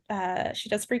that, she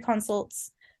does free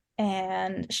consults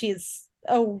and she's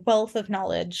a wealth of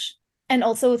knowledge. And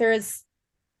also there's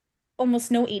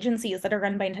almost no agencies that are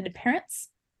run by intended parents.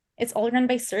 It's all run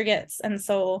by surrogates. And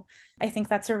so I think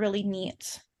that's a really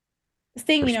neat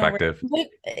thing, Perspective.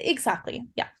 Exactly.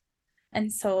 Yeah. And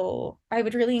so I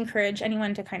would really encourage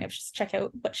anyone to kind of just check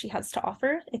out what she has to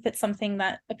offer if it's something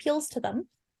that appeals to them.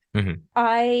 Mm-hmm.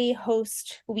 I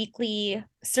host weekly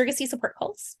surrogacy support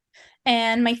calls.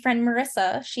 And my friend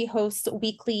Marissa, she hosts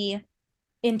weekly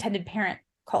intended parent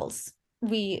calls.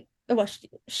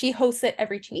 She hosts it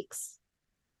every 2 weeks.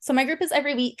 So my group is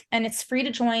every week and it's free to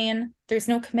join. There's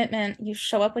no commitment. You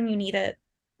show up when you need it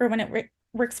or when it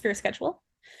works for your schedule.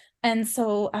 And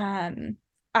so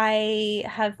I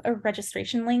have a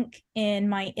registration link in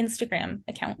my Instagram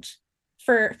account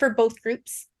for both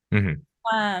groups. Mm-hmm.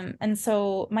 And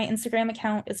so my Instagram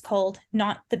account is called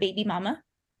Not the Baby Mama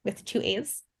with 2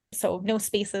 A's. So no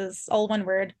spaces, all one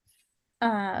word.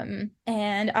 And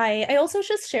I also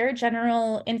just share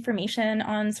general information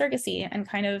on surrogacy and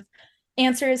kind of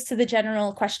answers to the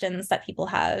general questions that people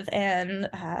have and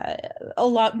a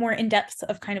lot more in depth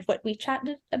of kind of what we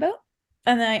chatted about.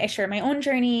 And then I share my own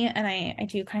journey and I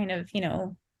do kind of,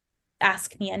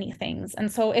 ask me anythings.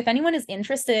 And so if anyone is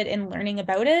interested in learning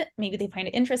about it, maybe they find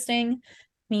it interesting,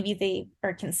 maybe they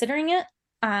are considering it,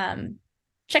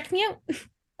 check me out.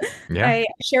 Yeah. I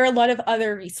share a lot of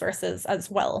other resources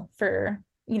as well for,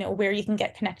 where you can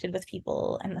get connected with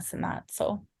people and this and that.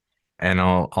 So And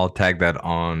I'll tag that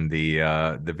on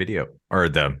the video or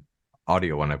the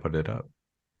audio when I put it up.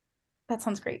 that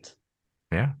sounds great.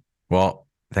 Yeah. Well,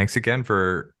 thanks again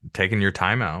for taking your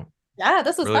time out. Yeah,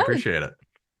 this was really fun. Appreciate it.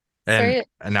 Sorry.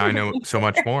 And now I know so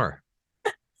much more.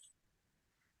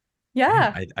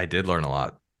 Yeah. I did learn a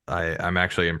lot. I'm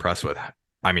actually impressed with.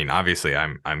 I mean, obviously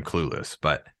I'm clueless,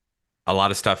 but a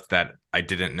lot of stuff that I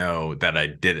didn't know, if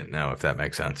that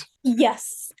makes sense.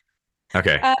 Yes.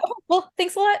 Okay. Well,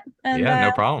 thanks a lot. And yeah,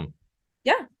 no problem.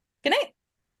 Yeah. Good night.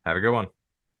 Have a good one.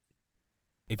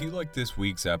 If you like this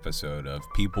week's episode of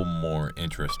People More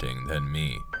Interesting Than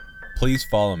Me, please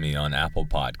follow me on Apple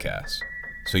Podcasts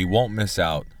so you won't miss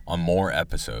out on more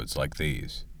episodes like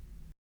these.